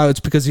about soccer. It's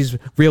because he's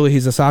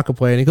a soccer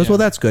player, and he goes, Yeah. "Well,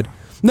 that's good."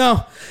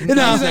 No, He's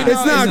like,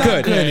 it's not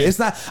good. Yeah. It's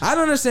not. I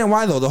don't understand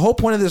why though. The whole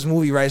point of this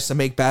movie, right, is to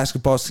make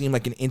basketball seem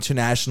like an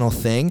international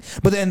thing.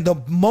 But then the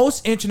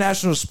most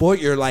international sport,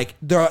 you're like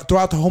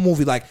throughout the whole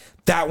movie, like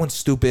that one's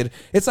stupid.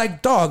 It's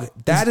like, dog,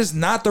 that is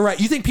not the right.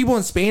 You think people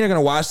in Spain are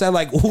gonna watch that?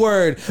 Like,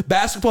 word,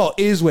 basketball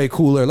is way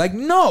cooler. Like,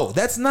 no,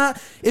 that's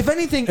not. If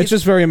anything, It's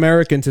just very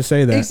American to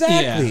say that.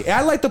 exactly.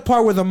 I like the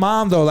part where the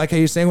mom though, like how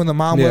you're saying when the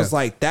mom Yeah. was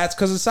like, "That's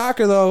because of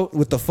soccer though,"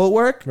 with the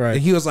footwork. Right.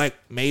 And he was like,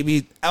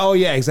 "Maybe." Oh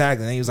yeah,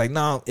 exactly. And he was like,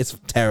 "No, it's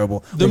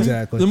terrible."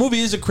 Exactly. The movie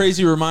is a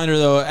crazy reminder,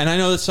 though, and I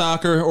know that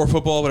soccer or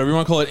football, whatever you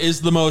want to call it,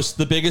 is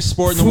the biggest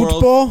sport in the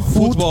world.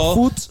 Football,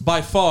 Foot.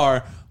 by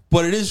far.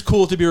 But it is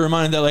cool to be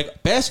reminded that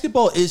like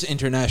basketball is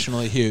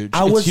internationally huge.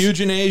 It's huge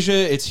in Asia.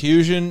 It's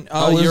huge in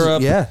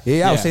Europe. Yeah.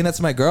 I was saying that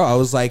to my girl. I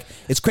was like,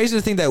 it's crazy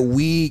to think that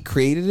we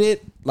created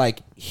it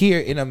like here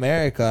in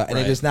America, and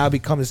it Right. has now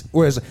become this.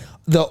 Whereas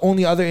the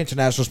only other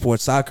international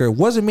sport, soccer,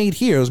 wasn't made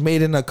here. It was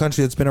made in a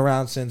country that's been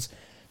around since,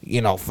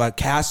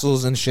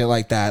 castles and shit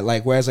like that.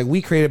 Like, whereas like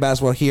we created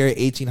basketball here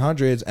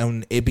 1800s,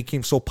 and it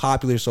became so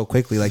popular so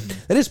quickly. Like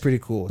that is pretty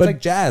cool. It's But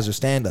like jazz or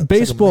stand up.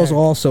 Baseball's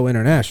also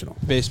international.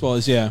 Baseball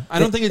is, yeah. I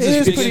don't think it's It as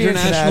is big pretty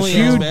internationally as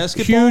international.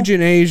 basketball. Huge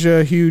in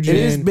Asia, huge It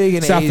in is big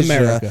in South Asia.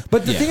 America.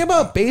 But the Yeah. thing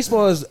about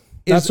baseball is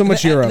Not so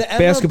much Europe.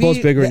 Basketball's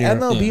bigger in the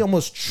Europe. MLB Yeah.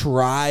 almost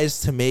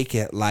tries to make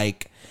it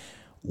like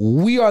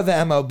we are the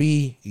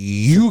MLB,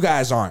 you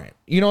guys aren't.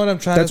 You know what I'm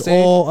trying That's to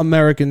say? all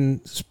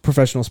American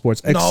professional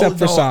sports except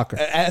for soccer.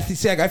 I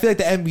feel like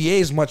the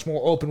NBA is much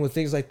more open with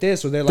things like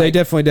this, where they're like They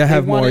definitely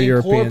have wanna more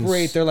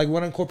Europeans. They're like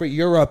want to incorporate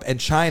Europe and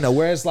China,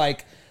 whereas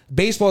like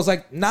baseball is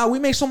like, nah, we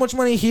make so much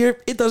money here,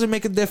 it doesn't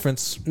make a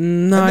difference. No,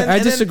 And then- I and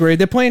then- disagree.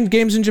 They're playing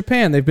games in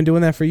Japan. They've been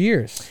doing that for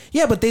years.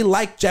 Yeah, but they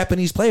like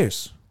Japanese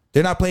players.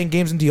 They're not playing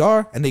games in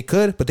DR, and they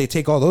could, but they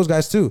take all those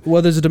guys too.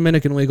 Well, there's a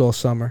Dominican league all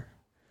summer.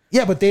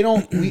 Yeah, but they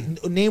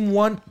don't. Name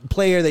one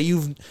player that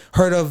you've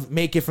heard of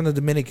make it from the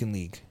Dominican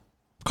League.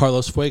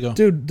 Carlos Fuego.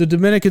 Dude, the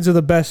Dominicans are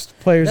the best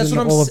players That's in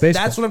what all of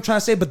baseball. That's what I'm trying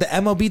to say. But the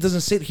MLB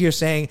doesn't sit here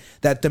saying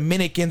that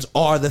Dominicans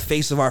are the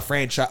face of our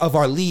franchise, of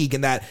our league,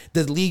 and that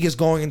the league is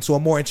going into a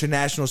more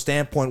international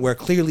standpoint where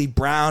clearly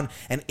brown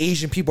and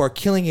Asian people are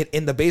killing it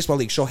in the baseball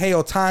league. Shohei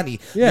Ohtani,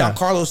 Yeah.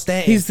 Giancarlo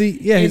Stanton. He's like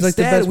the Instead,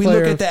 best we player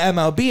look of- at the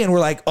MLB and we're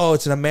like, oh,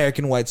 it's an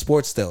American white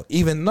sport still.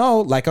 Even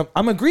though, like,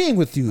 I'm agreeing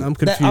with you. I'm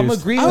That I'm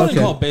confused. agreeing. I with wouldn't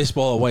you. call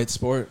baseball a white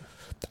sport.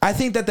 I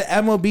think that the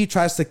MLB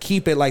tries to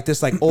keep it like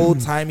this, like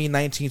old timey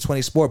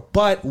 1920 sport,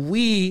 but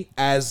we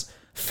as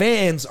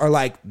fans are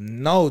like,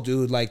 no,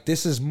 dude, like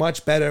this is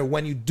much better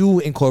when you do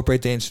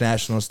incorporate the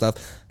international stuff,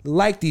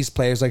 like these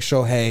players like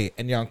Shohei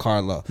and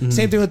Giancarlo.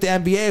 Same thing with the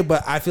NBA,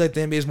 but I feel like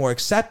the NBA is more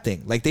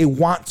accepting. Like they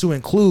want to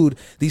include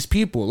these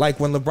people. Like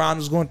when LeBron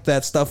was going through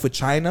that stuff with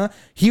China,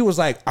 he was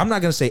like, I'm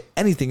not gonna say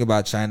anything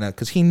about China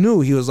because he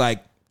knew he was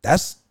like,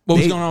 that's. What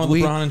was going on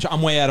with LeBron? And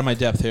I'm way out of my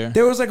depth here.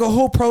 There was like a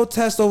whole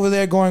protest over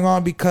there going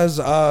on because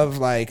of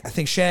like I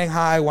think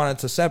Shanghai wanted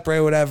to separate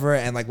whatever,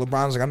 and like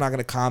LeBron was like, I'm not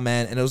gonna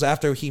comment. And it was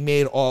after he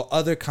made all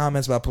other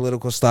comments about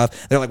political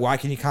stuff. They're like, why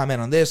can you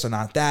comment on this or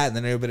not that? And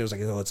then everybody was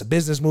like, oh, it's a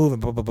business move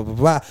and blah blah blah blah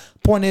blah.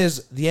 Point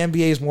is, the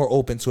NBA is more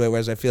open to it,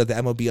 whereas I feel like the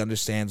MLB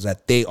understands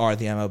that they are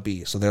the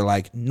MLB, so they're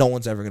like, no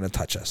one's ever gonna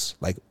touch us.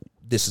 Like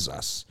this is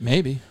us.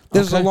 Maybe.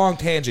 This is Okay. a long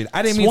tangent.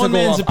 I didn't It's mean one to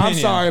go man's off. I'm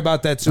opinion. sorry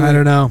about that too. I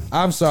don't know.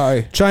 I'm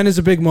sorry. China's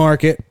a big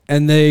market,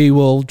 and they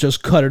will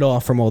just cut it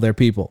off from all their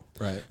people.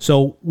 Right.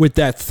 So with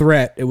that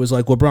threat, it was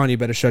like, LeBron, you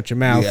better shut your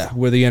mouth. Yeah.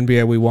 We're the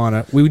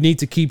NBA. We need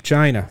to keep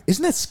China.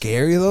 Isn't that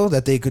scary though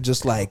that they could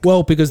just like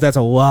Well, because that's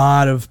a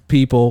lot of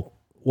people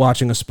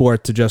watching a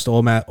sport to just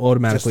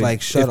automatically,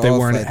 like, shut if they off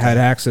weren't like had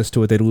that. access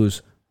to it, they'd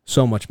lose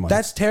so much money.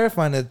 That's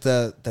terrifying that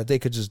they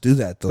could just do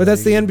that though. but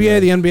that's the Like, NBA.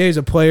 The NBA is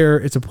a player.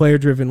 It's a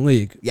player-driven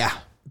league. Yeah.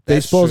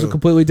 Baseball is a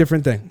completely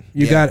different thing.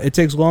 It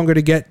takes longer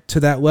to get to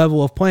that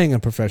level of playing in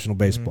professional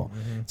baseball.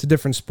 It's a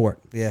different sport.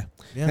 Yeah.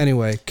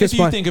 Anyway, if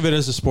you think of it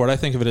as a sport, I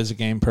think of it as a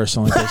game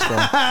personally. Baseball.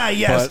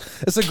 Yes,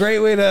 But it's a great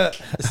way to.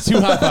 it's 2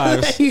 high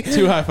fives.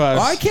 2 high fives.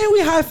 Why can't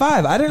we high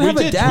five? I didn't have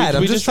a dad.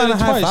 I'm just trying to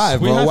high five,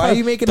 bro. Why are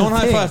you making? Don't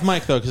high five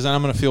Mike though, because then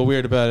I'm gonna feel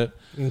weird about it.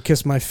 and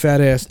kiss my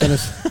fat ass,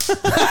 Dennis.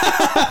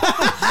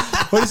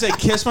 What do you say?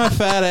 Kiss my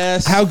fat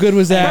ass. How good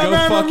was that?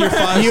 Go fuck your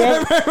five.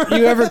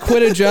 You ever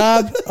quit a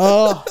job?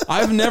 Oh,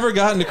 I've never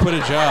gotten to quit a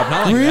job.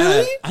 Not like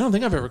Really? that. I don't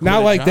think I've ever quit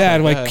not a like job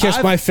that. Like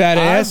kiss my fat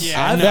ass.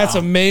 yeah, no. That's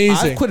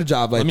amazing. I quit a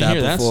job like Let me that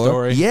hear that before.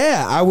 story.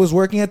 Yeah, I was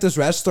working at this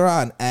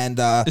restaurant, and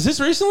Is this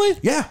recently?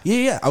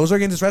 yeah. I was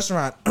working at this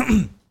restaurant,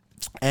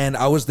 and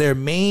I was their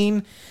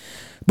main.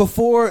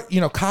 Before,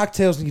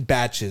 cocktails need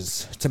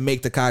batches to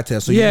make the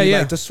cocktails. So you need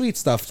like the sweet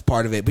stuff is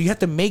part of it. But you have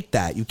to make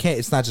that. You can't,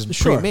 it's not just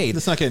pre-made.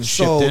 It's not getting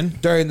shipped in.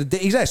 During the day,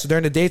 exactly. So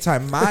during the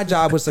daytime, my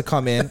job was to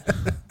come in.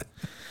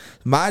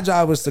 My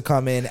job was to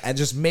come in and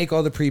just make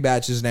all the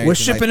pre-batches and everything. We're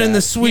shipping like in that.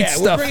 the sweet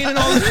stuff. We're bringing in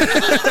all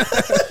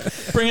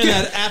the Bringing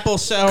that apple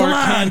sour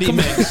candy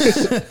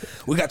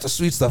mix. We got the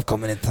sweet stuff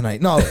coming in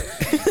tonight. No.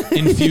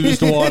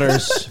 Infused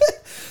waters.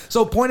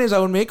 So point is, I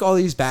would make all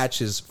these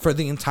batches for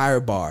the entire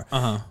bar,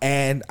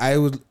 and I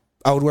would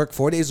work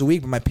 4 days a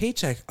week. But my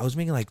paycheck, I was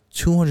making like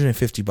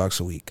 $250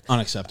 a week.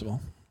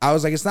 Unacceptable. I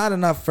was like, it's not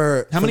enough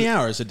for How many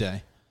hours a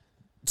day?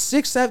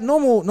 6, 7,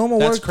 normal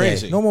That's work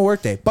crazy. day, normal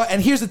work day. But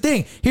and here's the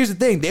thing,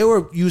 they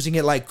were using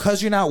it like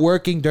because you're not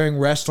working during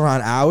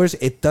restaurant hours,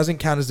 it doesn't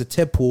count as a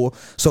tip pool.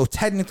 So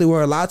technically,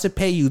 we're allowed to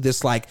pay you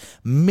this like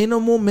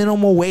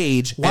minimal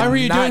wage. Why were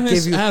you doing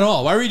this at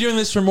all? Why were you doing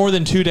this for more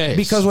than 2 days?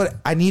 Because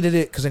I needed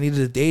it because I needed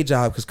a day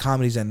job because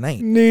comedy's at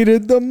night.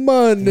 Needed the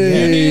money.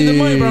 you needed the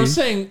money, but I'm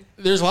saying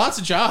there's lots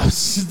of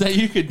jobs that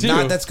you could do.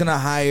 Not that's gonna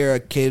hire a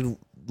kid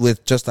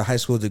with just a high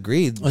school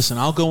degree. Listen,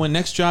 I'll go in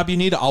next job you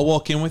need. I'll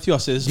walk in with you. I'll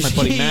say, this is my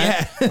buddy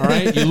Matt. All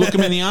right. You look him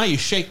in the eye. You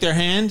shake their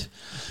hand.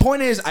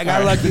 Point is, I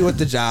got lucky with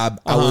the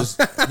job.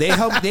 They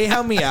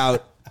helped me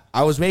out.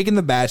 I was making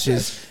the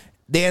batches.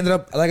 They ended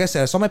up, like I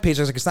said, I saw my paycheck.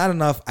 I was like, it's not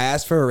enough. I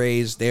asked for a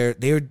raise. They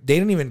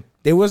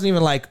wasn't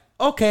even like,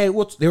 okay.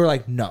 They were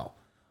like, no.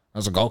 I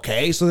was like,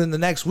 okay. So then the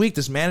next week,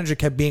 this manager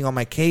kept being on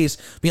my case,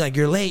 being like,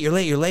 you're late.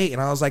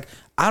 And I was like,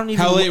 I don't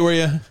even. How late were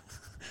you?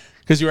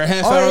 Because you were a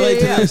half hour late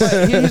to this.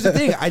 But here's the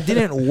thing. I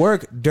didn't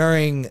work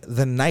during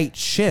the night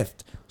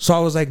shift. So I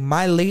was like,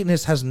 my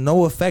lateness has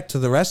no effect to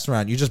the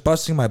restaurant. You're just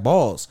busting my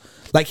balls.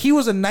 Like, he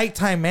was a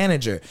nighttime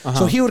manager.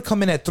 So he would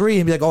come in at 3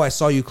 and be like, oh, I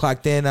saw you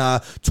clocked in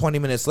 20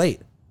 minutes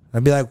late.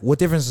 I'd be like, what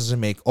difference does it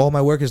make? All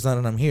my work is done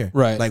and I'm here.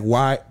 Right. Like,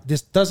 why?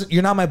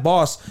 You're not my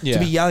boss to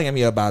be yelling at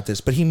me about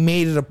this. But he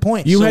made it a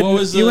point. You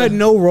had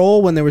no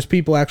role when there was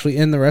people actually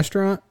in the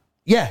restaurant?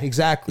 Yeah,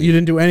 exactly. You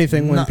didn't do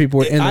anything when people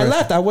were in the restaurant.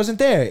 left. I wasn't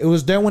there. It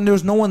was there when there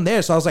was no one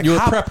there. So I was like, You were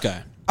a prep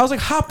guy. I was like,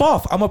 hop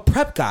off. I'm a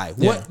prep guy.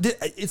 Yeah. What?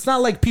 It's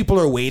not like people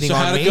are waiting So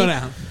on how'd me. it go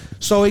down?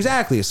 So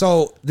exactly.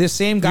 So this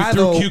same guy You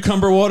threw though.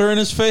 cucumber water in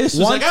his face?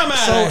 Was like, I'm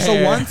out of So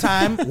here.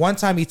 one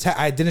time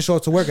I didn't show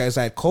up to work. I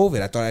had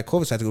COVID. I thought I had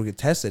COVID, so I had to go get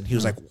tested. He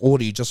was like, "Oh,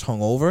 you just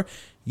hung over."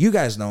 You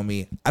guys know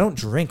me. I don't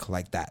drink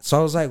like that. So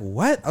I was like,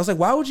 what? I was like,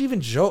 why would you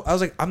even joke? I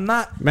was like, I'm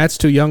not. Matt's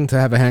too young to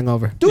have a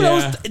hangover. Dude,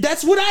 Yeah.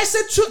 that's what I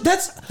said too.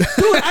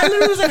 Dude, I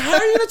literally was like, how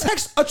are you going to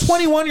text a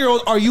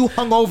 21-year-old, are you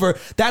hungover?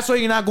 That's why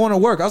you're not going to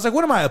work. I was like,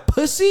 what am I, a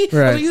pussy? Right.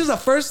 I was like, this is the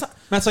first time.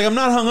 Matt's like, I'm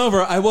not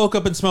hungover. I woke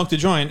up and smoked a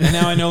joint, and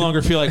now I no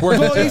longer feel like working.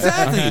 Well,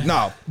 exactly.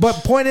 No. But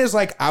point is,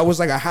 like, I was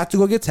like, I had to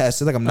go get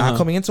tested. Like, I'm not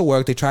coming into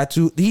work. They tried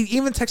to. He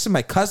even texted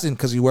my cousin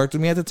because he worked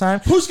with me at the time.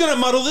 Who's going to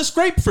muddle this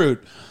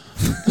grapefruit?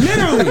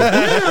 Literally.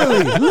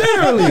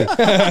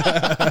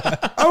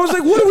 I was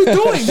like, what are we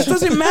doing? This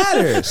doesn't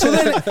matter. So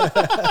then,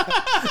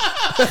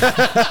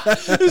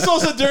 It's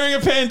also during a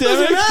pandemic.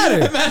 Doesn't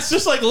matter. And Matt's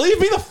just like, leave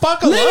me the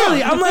fuck alone.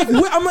 literally, I'm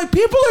like,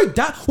 people are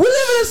dying. We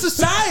live in a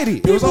society.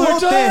 It was a People are whole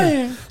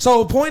dying. thing.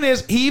 So the point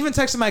is, he even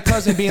texted my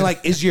cousin, being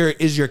like, "Is your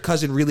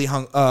cousin really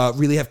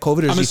really have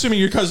COVID?" Or I'm assuming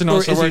your cousin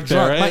also worked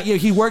there, right? Like, yeah,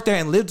 he worked there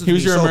and lived with me. He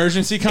was your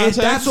emergency contact?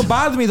 That's what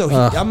bothered me, though.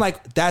 I'm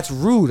like, that's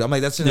rude. I'm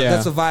like, that's Yeah.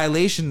 a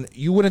violation.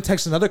 You wouldn't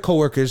text another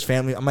coworker's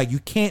family. I'm like, you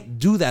can't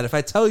do that. If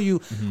I tell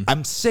you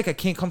I'm sick, I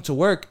can't come to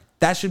work,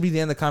 that should be the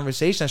end of the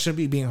conversation. I shouldn't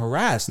be being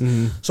harassed.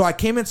 So I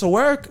came into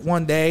work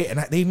one day and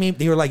they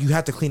were like, you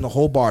have to clean the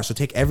whole bar. So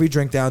take every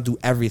drink down, do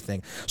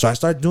everything. So I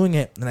start doing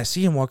it and I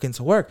see him walk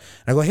into work.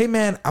 And I go, hey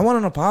man, I want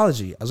an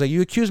apology. I was like, you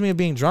accused me of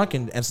being drunk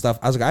and stuff.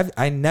 I was like,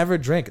 I never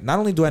drink. Not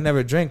only do I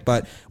never drink,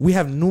 but we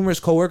have numerous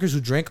coworkers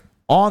who drink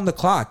on the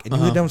clock, and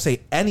you don't say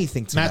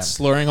anything to Matt's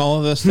them. slurring all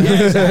of this.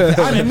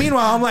 I mean,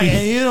 meanwhile, I'm like,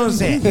 you know what I'm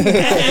saying? I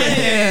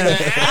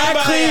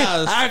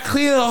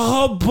clean the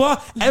whole bar,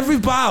 every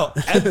bottle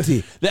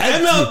empty. The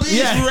MLB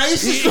is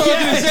racist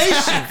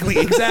organization.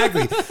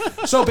 Exactly.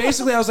 So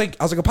basically, I was like,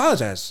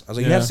 apologize. I was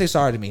like, you have to say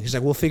sorry to me. He's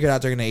like, we'll figure it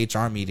out during the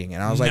HR meeting.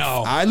 And I was like,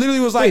 No. I literally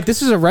was like, Wait,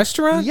 this is a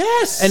restaurant?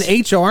 yes, An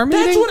HR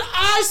meeting? That's what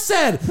I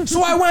said.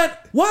 So I went,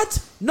 what?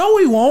 No,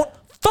 we won't.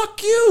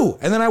 fuck you.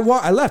 And then I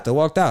left. I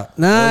walked out.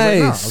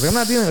 Nice. I was like, I'm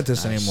not dealing with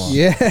this anymore.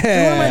 Yeah. What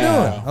am I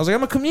doing? I was like,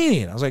 I'm a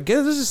comedian. I was like,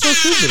 this is so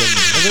stupid of me.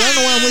 I was like, I don't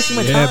know why I'm wasting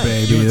my time.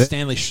 baby. You and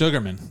Stanley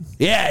Sugarman.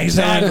 Yeah,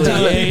 exactly.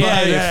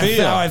 That's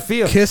how I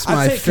feel. Kiss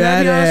my can I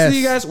fat be honest with ass.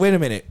 you guys? Wait a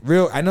minute.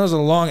 I know it's a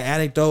long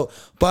anecdote,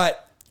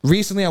 but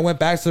recently I went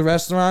back to the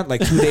restaurant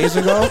like 2 days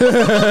ago.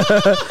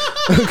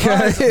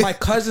 Okay. My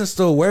cousin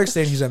still works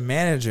there and he's a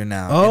manager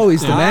now. Oh, And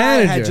he's the I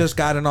manager. had just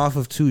gotten off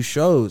of 2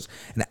 shows.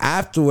 And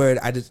afterward,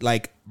 I just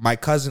like my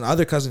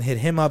other cousin hit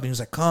him up and he was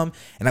like, come.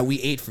 And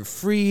we ate for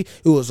free.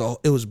 It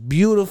was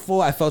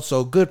beautiful. I felt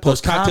so good.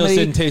 Those cocktails Post-comedy.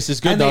 didn't taste as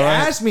good, and though, they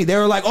right? asked me, they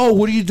were like, oh,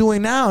 what are you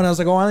doing now? And I was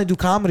like, oh, I only do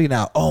comedy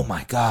now. Oh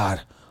my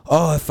God.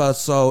 Oh,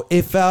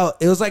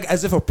 it was like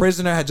as if a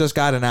prisoner had just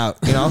gotten out,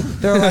 you know?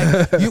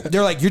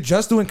 They're like, you're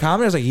just doing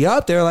comedy? I was like,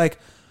 yup. They're like,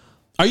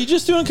 are you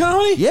just doing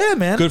comedy? yeah,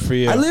 man. Good for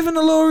you. I live in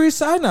the Lower East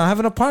Side now. I have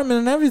an apartment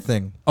and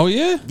everything. Oh,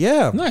 yeah?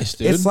 Yeah. Nice,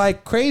 dude. It's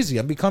like crazy.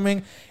 I'm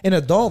becoming an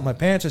adult. My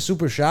parents are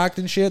super shocked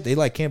and shit. They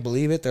like can't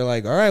believe it. They're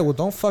like, all right, well,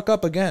 don't fuck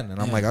up again.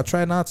 And I'm like, I'll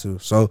try not to.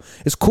 So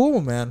it's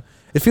cool, man.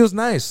 It feels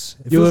nice.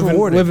 It You feels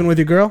rewarding. living with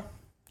your girl?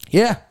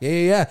 Yeah.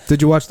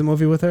 Did you watch the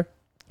movie with her?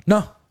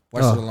 No.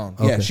 Watched Oh, it alone.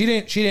 okay. Yeah, she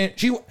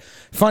didn't.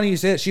 Funny you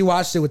said she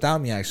watched it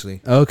without me actually.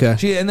 Okay.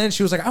 And then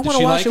she was like, I want to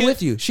she watch like it it?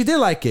 with you. She did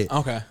like it.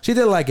 Okay. She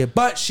did like it,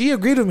 but she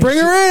agreed with me. Bring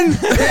her in.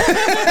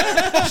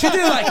 She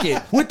did like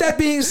it. With that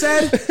being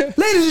said,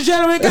 ladies and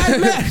gentlemen, guys,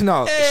 man.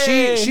 No,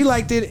 she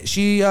liked it.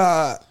 She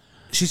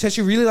said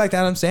she really liked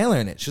Adam Sandler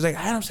in it. She was like,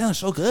 Adam Sandler's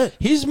so good.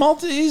 He's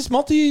multi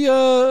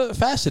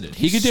faceted.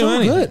 He could do so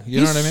anything. good. You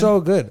know He's what I mean? so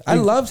good. I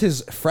loved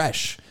his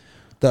Fresh,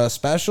 the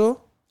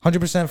special,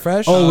 100%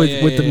 Fresh. Oh, with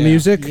yeah, the yeah.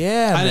 music?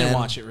 yeah, I man. didn't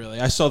watch it really.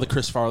 I saw the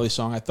Chris Farley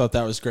song. I thought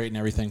that was great and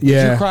everything.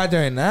 Yeah. You cried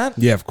during that?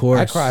 Yeah, of course.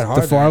 I cried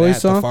hard. The Farley during that.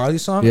 song? The Farley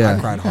song? Yeah. I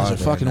cried You guys hard. are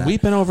during fucking that.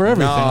 weeping over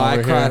everything. No, I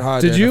over cried here.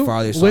 hard. Did during you the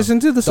Farley song. listen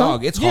to the song?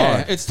 Dog, it's Yeah,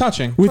 hard. it's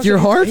touching. With your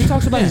heart? He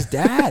talks about his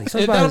dad. He talks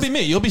about That'll his be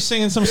me. You'll be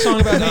singing some song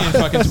about me in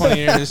fucking 20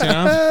 years, you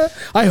know?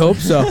 I hope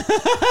so.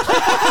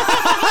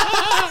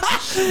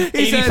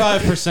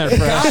 85%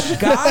 fresh.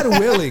 God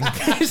willing.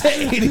 He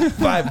said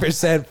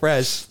 85%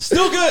 fresh.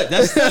 Still good.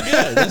 That's still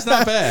good. That's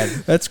not bad.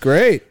 That's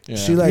great. Yeah.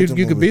 She liked the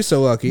You could movie. be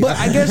so lucky. But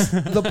I guess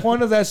the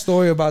point of that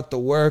story about the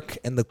work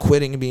and the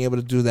quitting and being able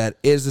to do that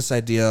is this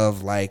idea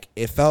of like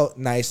it felt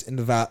nice in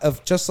the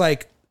of just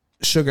like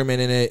Sugarman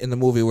in the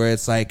movie where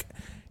it's like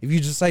if you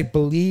just like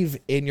believe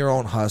in your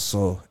own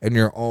hustle and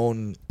your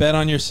own Bet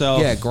on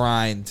yourself.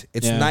 grind.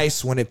 It's Yeah.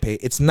 nice when it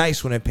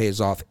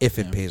pays off if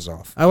it pays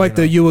off. I like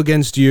the you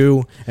against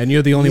you, and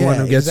you're the only one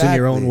who gets in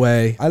your own exactly.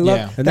 way. I love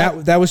Yeah.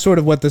 And that was sort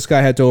of what this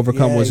guy had to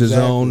overcome Yeah, was his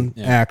exactly. own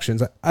Yeah.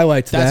 actions. I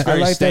liked That's that.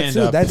 very I like that too.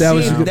 stand-up. That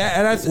was scene, good.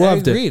 and I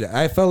Loved it. agreed.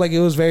 I felt like it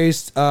was very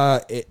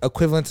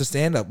equivalent to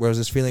stand up, where it was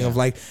this feeling of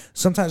like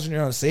sometimes when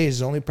you're on stage,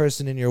 the only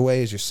person in your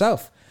way is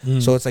yourself.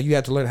 So it's like you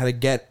have to learn how to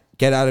get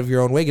out of your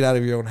own way, get out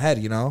of your own head,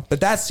 you know. But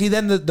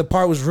then the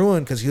part was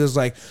ruined because he was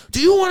like, "Do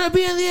you want to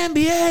be in the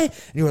NBA?" And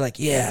you were like,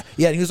 "Yeah,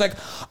 yeah." And he was like,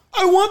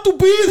 "I want to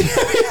be in the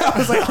NBA." I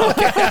was like,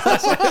 "Okay."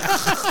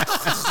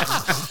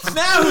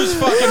 Now who's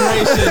fucking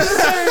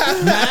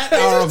racist? Matt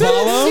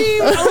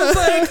Aravallo? I was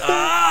like,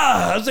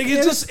 I was like,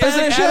 it's just it's like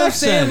Spanish Adam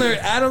accent. Sandler.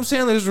 Adam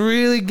Sandler's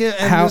really good.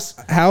 And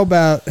How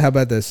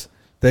about this?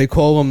 They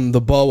call him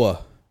the boa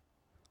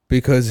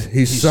because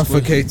he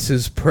suffocates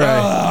his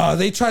prey.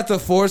 They tried to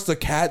force the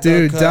cat.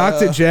 Dude,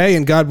 Dr. J,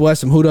 and God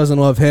bless him, who doesn't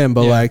love him?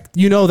 But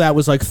Yeah. that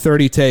was like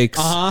 30 takes.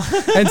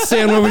 And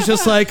Sandler was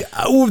just like,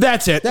 oh,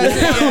 that's it.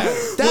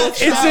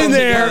 It's in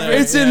there.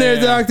 It's in there,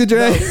 Dr.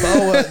 Dre.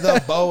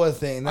 The boa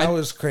thing. That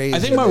was crazy. I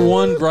think my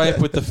one gripe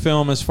with the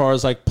film as far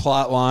as like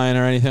plot line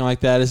or anything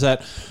like that is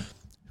that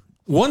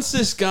once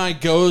this guy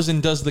goes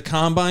and does the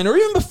combine, or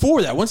even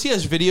before that, once he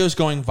has videos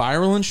going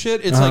viral and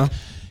shit, it's like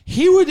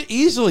he would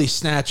easily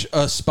snatch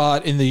a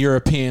spot in the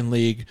European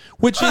League,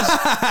 which is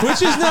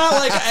not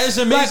like as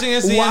amazing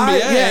as the NBA.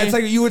 Yeah, it's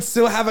like you would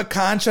still have a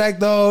contract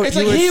though. It's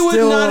You like he would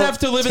still not have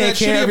to live in that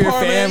take care shitty of your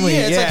apartment. family.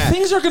 Yeah, it's like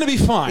things are going to be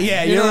fine.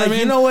 Yeah, you you're know like, what I mean?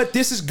 you know what?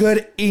 This is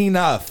good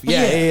enough.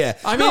 Yeah.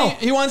 I mean, No.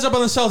 he winds up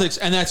on the Celtics,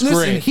 and that's Listen,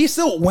 great. he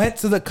still went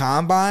to the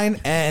combine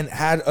and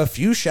had a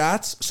few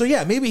shots. So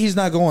yeah, maybe he's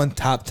not going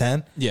top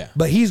 10. Yeah.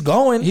 but he's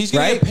going. He's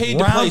gonna right? get paid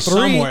to Round play 3.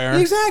 somewhere.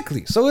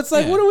 Exactly. So it's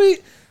like, Yeah. what are we?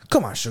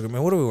 Come on,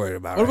 Sugarman. What are we worried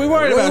about? What are we right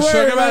worried now? about, What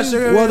are we worried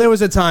Sugarman? Well, there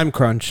was a time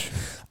crunch.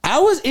 I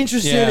was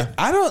interested. Yeah.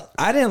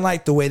 I didn't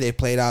like the way they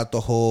played out the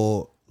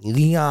whole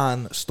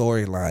Leon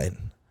storyline.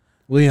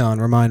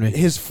 Leon, remind me.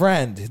 His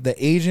friend, the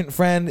agent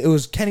friend, it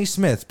was Kenny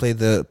Smith played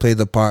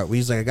the part where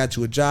he's like, I got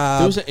you a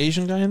job. There was an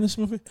Asian guy in this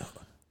movie.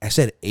 I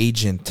said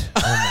agent.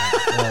 Oh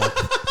my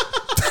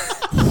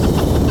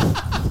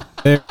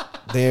There. God.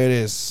 There it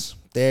is.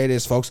 There it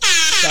is, folks.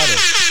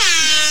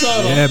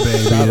 Subtle. Yeah,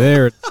 baby.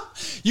 There.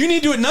 You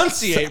need to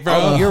enunciate, bro.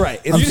 Oh, you're right.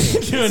 It's You me.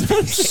 need to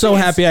enunciate. So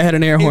happy I had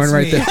an air horn It's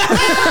right me. there.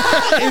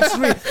 It's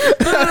me.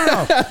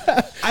 No.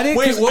 I didn't.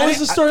 Wait, 'cause what I was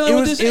didn't- the storyline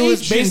with this it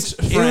was agent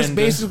It was friend?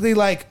 basically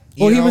like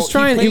Well, he was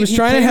trying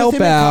to help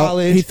out.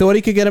 He thought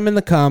he could get him in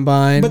the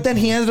combine. But then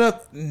he ended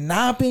up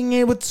not being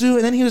able to,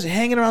 and then he was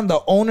hanging around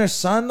the owner's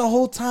son the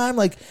whole time.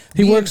 Like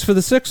he works for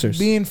the Sixers.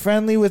 Being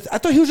friendly with, I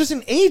thought he was just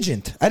an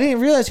agent. I didn't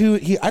realize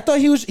I thought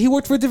he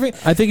worked for a different.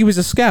 I think he was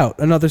a scout,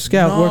 another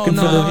scout working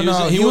for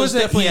the. He was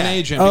definitely an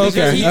agent. Oh,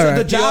 okay, He took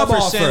the job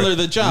offer. Sandler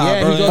the job.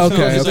 Yeah, he goes,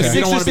 okay. The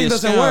Sixers thing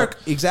doesn't work.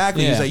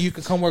 Exactly. He's like, you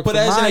can come work. But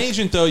as an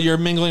agent, though, you're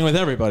mingling with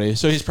everybody,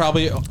 so he's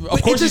probably, of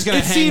course, he's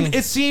going to hang.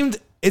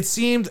 It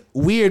seemed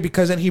weird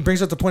because then he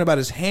brings up the point about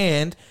his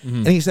hand,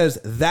 and he says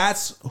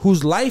that's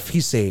whose life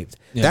he saved.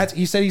 Yeah.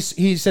 He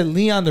said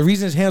Leon, the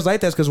reason his hand's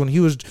like that is because when he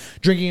was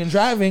drinking and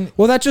driving.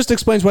 Well, that just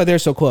explains why they're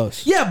so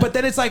close. Yeah, but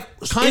then it's like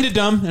kind of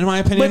dumb in my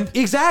opinion. But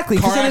exactly,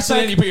 car then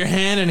accident, it's like, you put your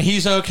hand and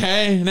he's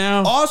okay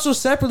now. Also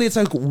separately, it's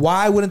like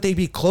why wouldn't they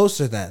be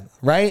closer then?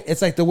 Right?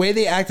 It's like the way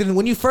they acted. And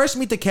when you first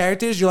meet the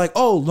characters, you're like,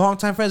 oh,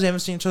 longtime friends. They haven't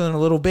seen each other in a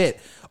little bit.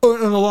 Or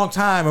in a long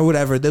time or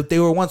whatever. They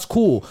were once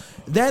cool.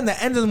 Then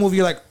the end of the movie,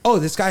 you're like, oh,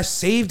 this guy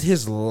saved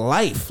his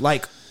life.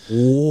 Like,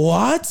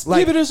 what?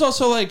 Like, yeah, but it was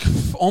also like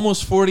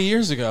almost 40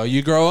 years ago.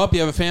 You grow up, you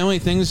have a family,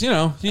 things,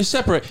 you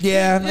separate.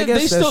 Yeah, I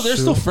guess they're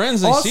still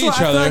friends. They also, see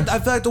each other. I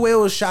feel like the way it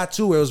was shot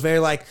too, where it was very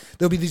like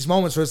there'll be these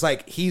moments where it's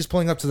like he's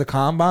pulling up to the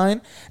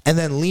combine, and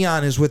then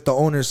Leon is with the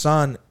owner's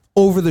son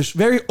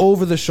very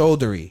over the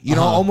shouldery.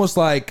 Almost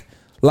like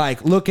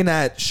looking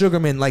at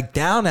Sugarman like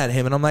down at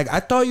him, and I'm like, I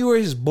thought you were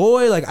his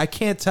boy. Like I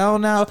can't tell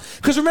now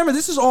because remember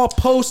this is all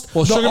post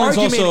the Sugarman's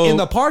argument also, in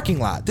the parking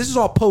lot. This is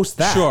all post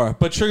that. Sure,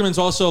 but Sugarman's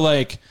also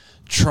like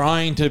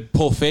trying to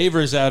pull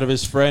favors out of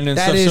his friend and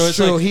that stuff. Is so it's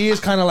true. like He is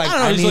kind of like I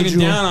don't know. He's looking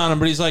down on him,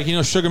 but he's like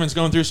Sugarman's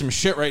going through some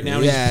shit right now.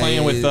 And he's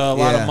playing with a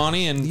lot of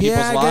money and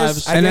people's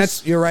lives. I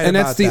guess you're right. And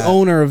that's the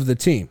owner of the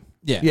team.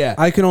 Yeah.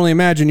 I can only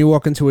imagine you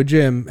walk into a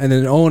gym and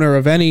an owner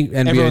of any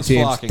NBA Everyone's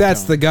team, flocking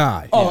that's to the him.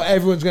 guy. Oh,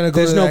 everyone's gonna go.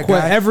 There's to no that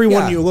question. guy.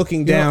 Everyone you're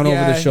looking down over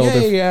the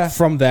shoulder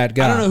from that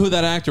guy. I don't know who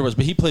that actor was,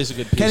 but he plays a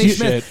good piece Kenny of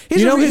Smith. shit.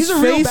 He's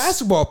a real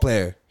basketball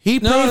player. He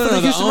played for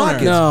the Houston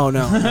Rockets. No.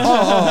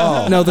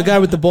 No, the guy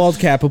with the bald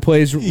cap who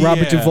plays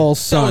Robert Duvall's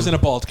son. That wasn't a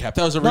bald cap.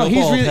 That was a real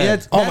bald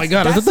head. Oh my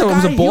god, I thought that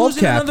was a bald cap.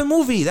 He was in another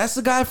movie. That's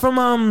the guy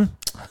from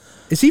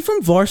Is he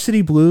from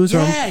Varsity Blues? Or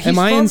am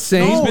I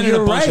insane? He's been in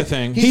a bunch of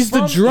things. He's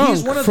the drunk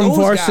from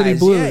Varsity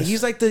Blues. Yeah,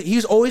 he's like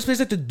he's always plays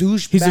like the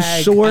douchebag. He's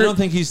a short. I don't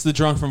think he's the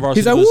drunk from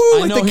Varsity Blues. He's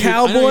like, woo, like the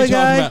cowboy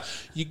guy.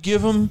 You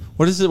give him,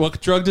 what is it? What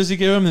drug does he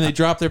give him? And they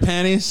drop their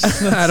panties?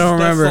 I don't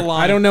remember.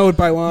 I don't know it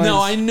by lines. No,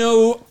 I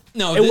know.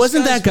 No, it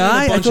wasn't that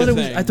guy. I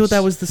thought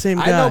that was the same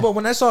guy. I know, but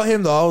when I saw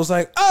him though, I was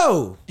like,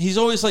 oh, he's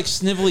always like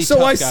snivelly. So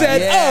tough I guy.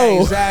 said,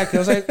 oh, exactly.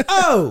 I was like,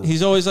 oh,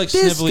 he's always like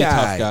snivelly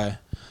tough guy.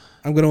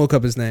 I'm gonna look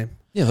up his name.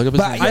 Yeah, look up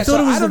his name. I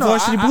thought it was the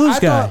Varsity Blues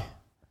guy.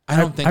 I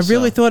don't think. I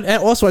really thought.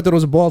 Also, I thought it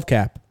was a bald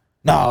cap.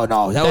 No,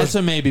 that's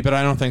a maybe, but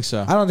I don't think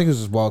so. I don't think it was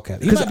his bald cap.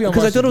 Because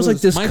I thought it was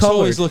like this Mike's colored.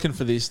 always looking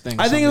for these things.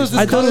 I think it was.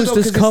 I thought it was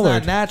discolored.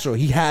 It's not natural.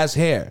 He has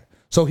hair.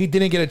 So he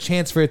didn't get a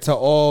chance for it to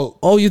all.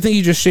 Oh, you think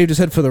he just shaved his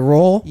head for the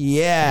role?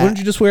 Yeah. Wouldn't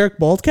you just wear a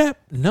bald cap?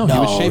 No, he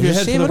would shave your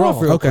head for the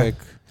role. Okay.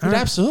 You'd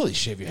absolutely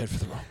shave your head for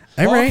the role.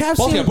 All right.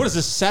 Bald cap. What is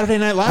this? Saturday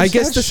Night Live? I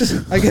guess this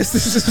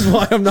is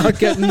why I'm not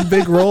getting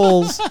big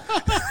roles.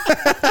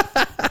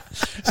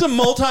 It's a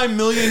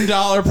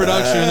multi-million-dollar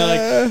production.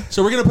 They're like,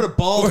 so we're gonna put a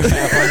bald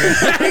cap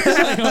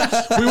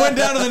on you. We went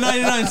down to the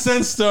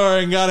 99-cent store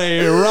and got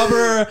a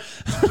rubber.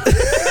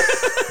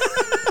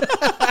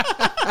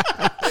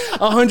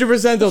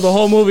 100% though. The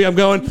whole movie, I'm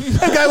going.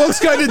 That guy looks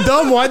kind of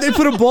dumb. Why'd they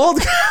put a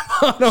bald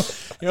cap on him?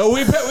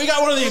 We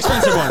got one of the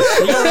expensive ones.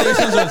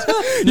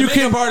 The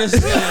makeup artist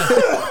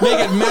make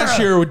it match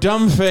your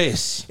dumb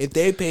face. If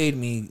they paid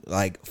me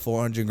like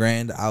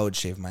 $400,000, I would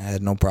shave my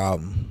head, no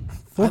problem.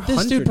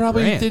 This dude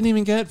probably didn't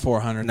even get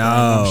 $400,000.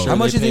 No, sure how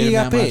much do you think he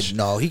got paid? Much.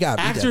 No, he got.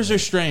 Actors are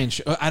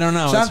strange. I don't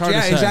know. It's hard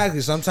to say.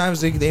 Exactly.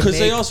 Sometimes they because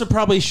they also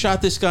probably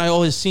shot this guy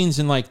all his scenes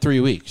in like 3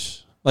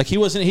 weeks. Like he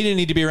didn't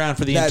need to be around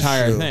for the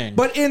entire thing.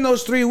 But in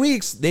those 3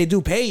 weeks, they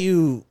do pay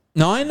you.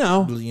 No, I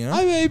know.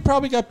 He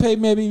probably got paid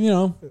maybe,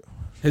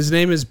 His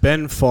name is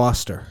Ben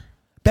Foster.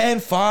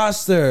 Ben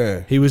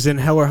Foster. He was in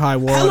Hell or High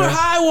Water. Hell or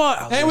High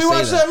Water. Hey, we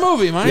watched that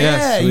movie, man.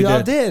 Yes, yeah, you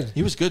all did.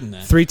 He was good in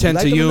that.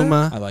 310 to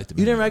Yuma. I liked him.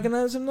 You didn't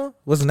recognize him though?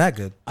 Wasn't that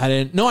good? I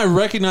didn't. No, I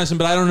recognized him,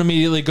 but I don't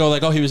immediately go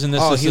like, oh, he was in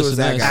this. Oh, this, he this, was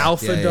and that this. guy.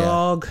 Alpha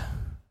Dog.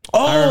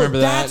 Oh, I remember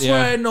that. That's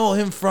where I know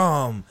him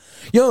from.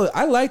 Yo,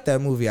 I like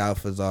that movie,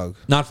 Alpha Dog.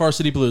 Not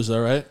Varsity Blues,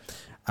 though, right?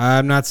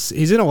 I'm not.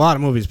 He's in a lot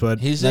of movies, but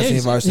he's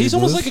Blues?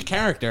 almost like a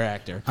character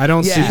actor. I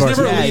don't see. He's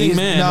never a Varsity. leading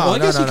man. No, well, I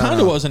guess he kind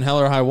of no. was in Hell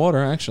or High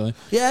Water, actually.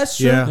 Yeah, that's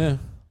true. Yeah.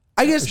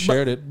 I guess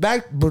shared it.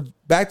 Back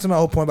to my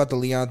whole point about the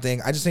Leon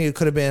thing. I just think it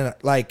could have been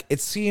like it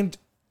seemed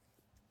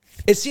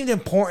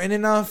important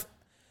enough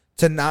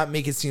to not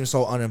make it seem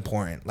so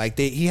unimportant. Like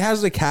he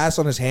has the cast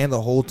on his hand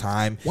the whole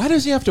time. Why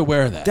does he have to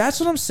wear that?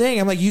 That's what I'm saying.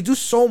 I'm like, you do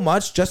so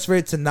much just for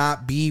it to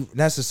not be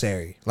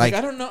necessary. Like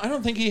I don't know. I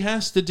don't think he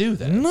has to do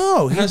that.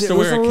 No, he has to it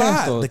was wear a a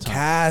cast lot. all The time.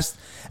 cast.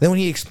 Then when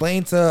he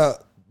explained to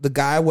the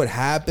guy what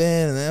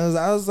happened, and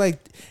I was like,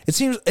 it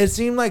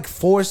seemed like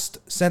forced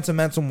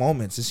sentimental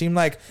moments. It seemed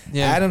like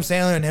Adam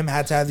Sandler and him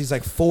had to have these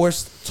like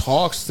forced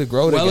talks to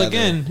grow together. Well,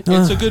 again,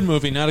 it's a good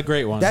movie, not a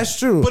great one. That's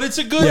true, but it's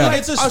a good.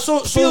 It's a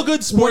feel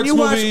good sports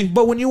movie.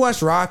 But when you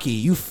watch Rocky,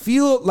 you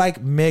feel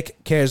like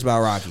Mick cares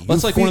about Rocky.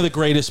 That's like one of the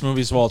greatest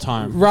movies of all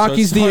time.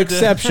 Rocky's the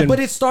exception, but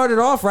it started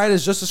off right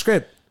as just a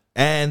script.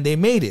 And they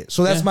made it.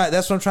 So that's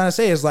what I'm trying to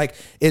say is like,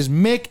 is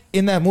Mick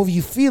in that movie?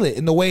 You feel it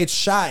in the way it's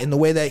shot, in the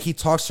way that he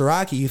talks to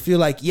Rocky. You feel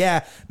like,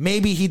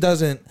 maybe he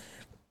doesn't,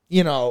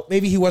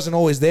 maybe he wasn't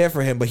always there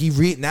for him, but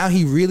now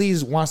he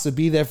really wants to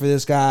be there for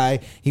this guy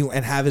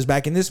and have his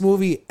back. In this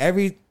movie,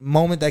 every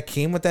moment that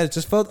came with that, it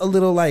just felt a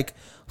little like,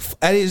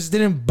 I just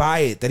didn't buy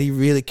it that he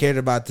really cared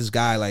about this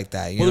guy like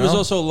that. There was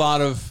also a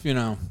lot of,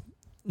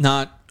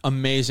 not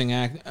amazing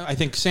act. I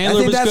think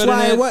Sandler was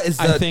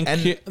good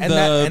in it.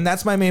 And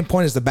that's my main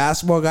point is the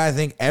basketball guy. I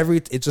think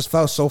it just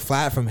felt so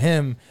flat from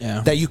him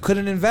that you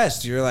couldn't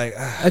invest. You're like,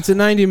 ugh. It's a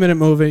 90-minute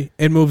movie.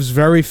 It moves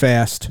very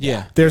fast.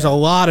 Yeah, there's a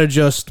lot of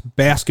just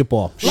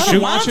basketball,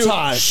 shooting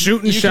shots.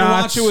 Can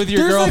watch it with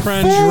your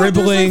girlfriend,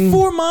 dribbling, there's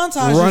like 4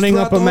 montages, running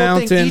up a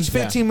mountain, each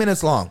 15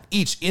 minutes long,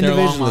 each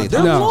individually.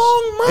 They're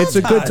long montages. It's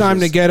a good time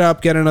to get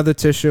up, get another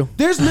tissue.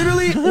 There's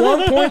literally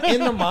one point in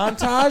the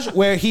montage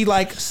where he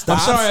like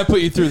stops. I'm sorry I put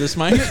you through this,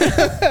 Mike.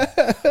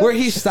 Where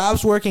he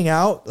stops working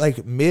out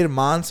like mid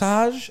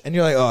montage, and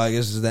you're like, oh, I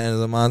guess this is the end of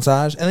the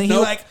montage, and then he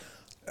like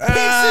picks it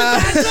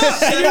back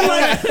up,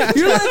 and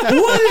you're like,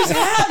 what is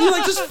happening? You're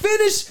like, just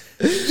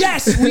finish.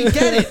 Yes, we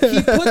get it.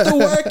 He put the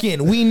work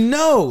in. We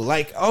know.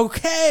 Like,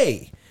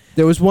 okay.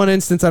 There was one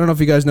instance, I don't know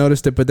if you guys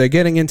noticed it, but they're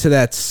getting into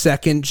that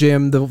second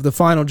gym, the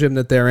final gym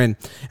that they're in,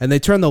 and they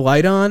turn the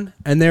light on,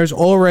 and there's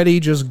already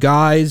just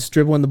guys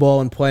dribbling the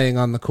ball and playing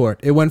on the court.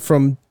 It went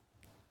from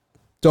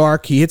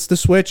dark, he hits the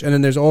switch, and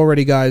then there's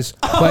already guys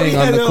playing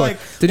on the court. Like,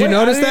 did you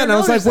notice that? And I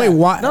was like, wait,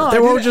 why? No, they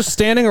were just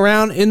standing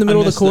around in the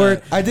middle of the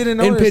court. I didn't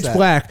in notice pitch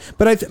black.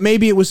 But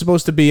maybe it was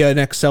supposed to be an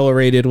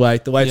accelerated,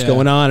 like the light's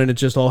going on, and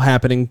it's just all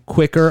happening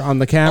quicker on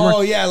the camera.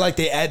 Oh, yeah, like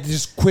they add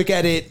just quick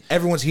edit.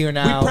 Everyone's here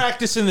now. We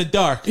practice in the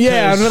dark.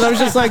 Yeah, and I was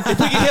just like, if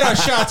we can hit our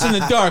shots in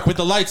the dark with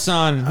the lights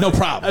on, no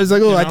problem. I was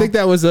like, I think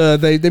that was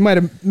they might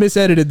have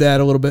misedited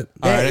that a little bit.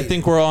 All right, I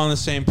think we're all on the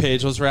same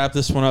page. Let's wrap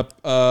this one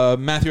up.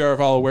 Matthew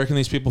Aravalo, where can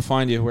these people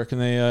find you? Where can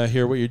they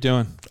hear what you're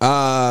doing?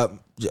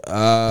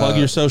 Plug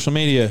your social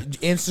media.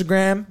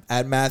 Instagram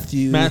at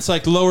Matthew. Matt's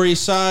like Lower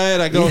East Side.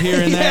 I go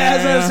here and there.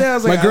 That's what I'm saying. I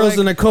was like, my girl's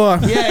in the car.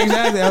 Yeah,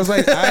 exactly. I was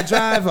like, I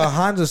drive a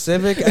Honda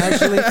Civic.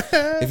 Actually,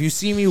 if you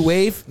see me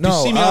wave, no.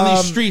 You see me on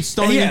these streets.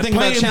 Don't even think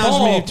about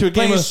challenging me to a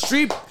game of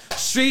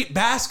street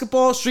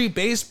basketball, street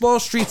baseball,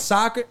 street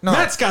soccer. No,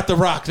 Matt's got the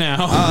rock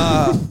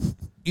now.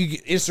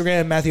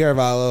 Instagram Matthew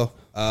Aravalo.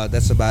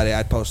 That's about it.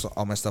 I post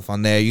all my stuff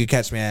on there. You can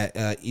catch me at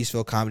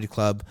Eastville Comedy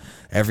Club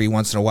every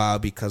once in a while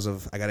because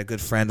I got a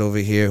good friend over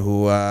here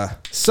who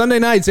Sunday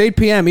nights 8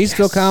 p.m.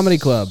 Eastville Comedy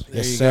Club.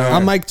 Yes, sir.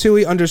 I'm Mike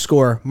Toohey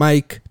 _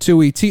 Mike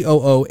Toohey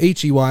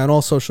TOOHEY on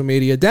all social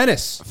media.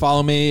 Dennis,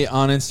 follow me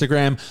on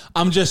Instagram.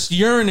 I'm just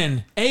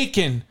yearning,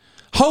 aching,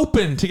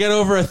 hoping to get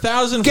over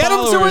 1,000 followers. Get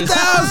him to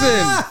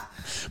 1,000.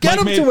 Get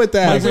him to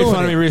 1,000. Mike made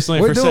fun of me recently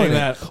for saying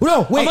that.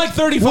 No, wait. I'm like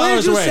 30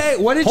 followers away.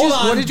 What did you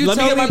Let me tell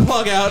get my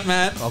plug out,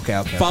 Matt.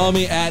 Okay. Follow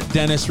me at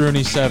Dennis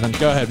Rooney 7.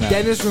 Go ahead, Matt.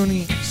 Dennis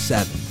Rooney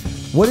 7.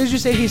 What did you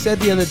say he said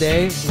the other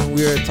day when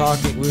we were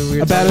talking?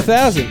 About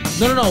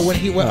 1,000. No. When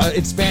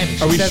in Spanish.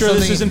 Are we sure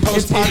this isn't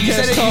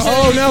post-podcast?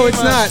 Oh, no,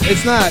 it's not.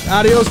 It's not.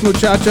 Adios,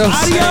 muchachos.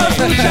 Adios,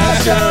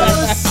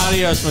 muchachos.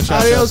 Adios, muchachos.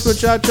 Adios,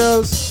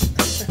 muchachos.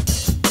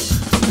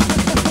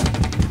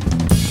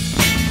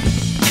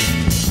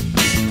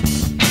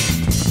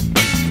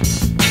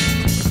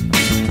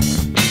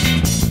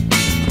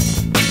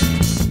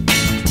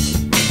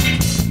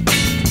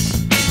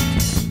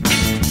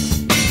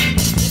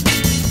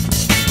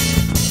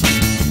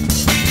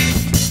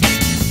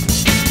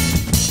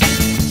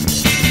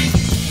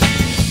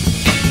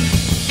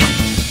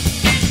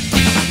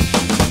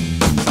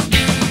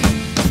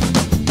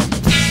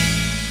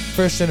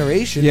 First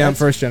generation. Yeah, I'm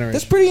first generation.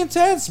 That's pretty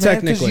intense, man.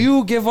 Because Technically.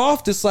 you give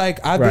off this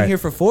like I've been here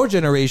for 4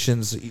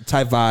 generations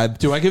type vibe.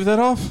 Do I give that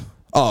off?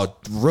 Oh,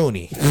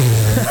 Rooney.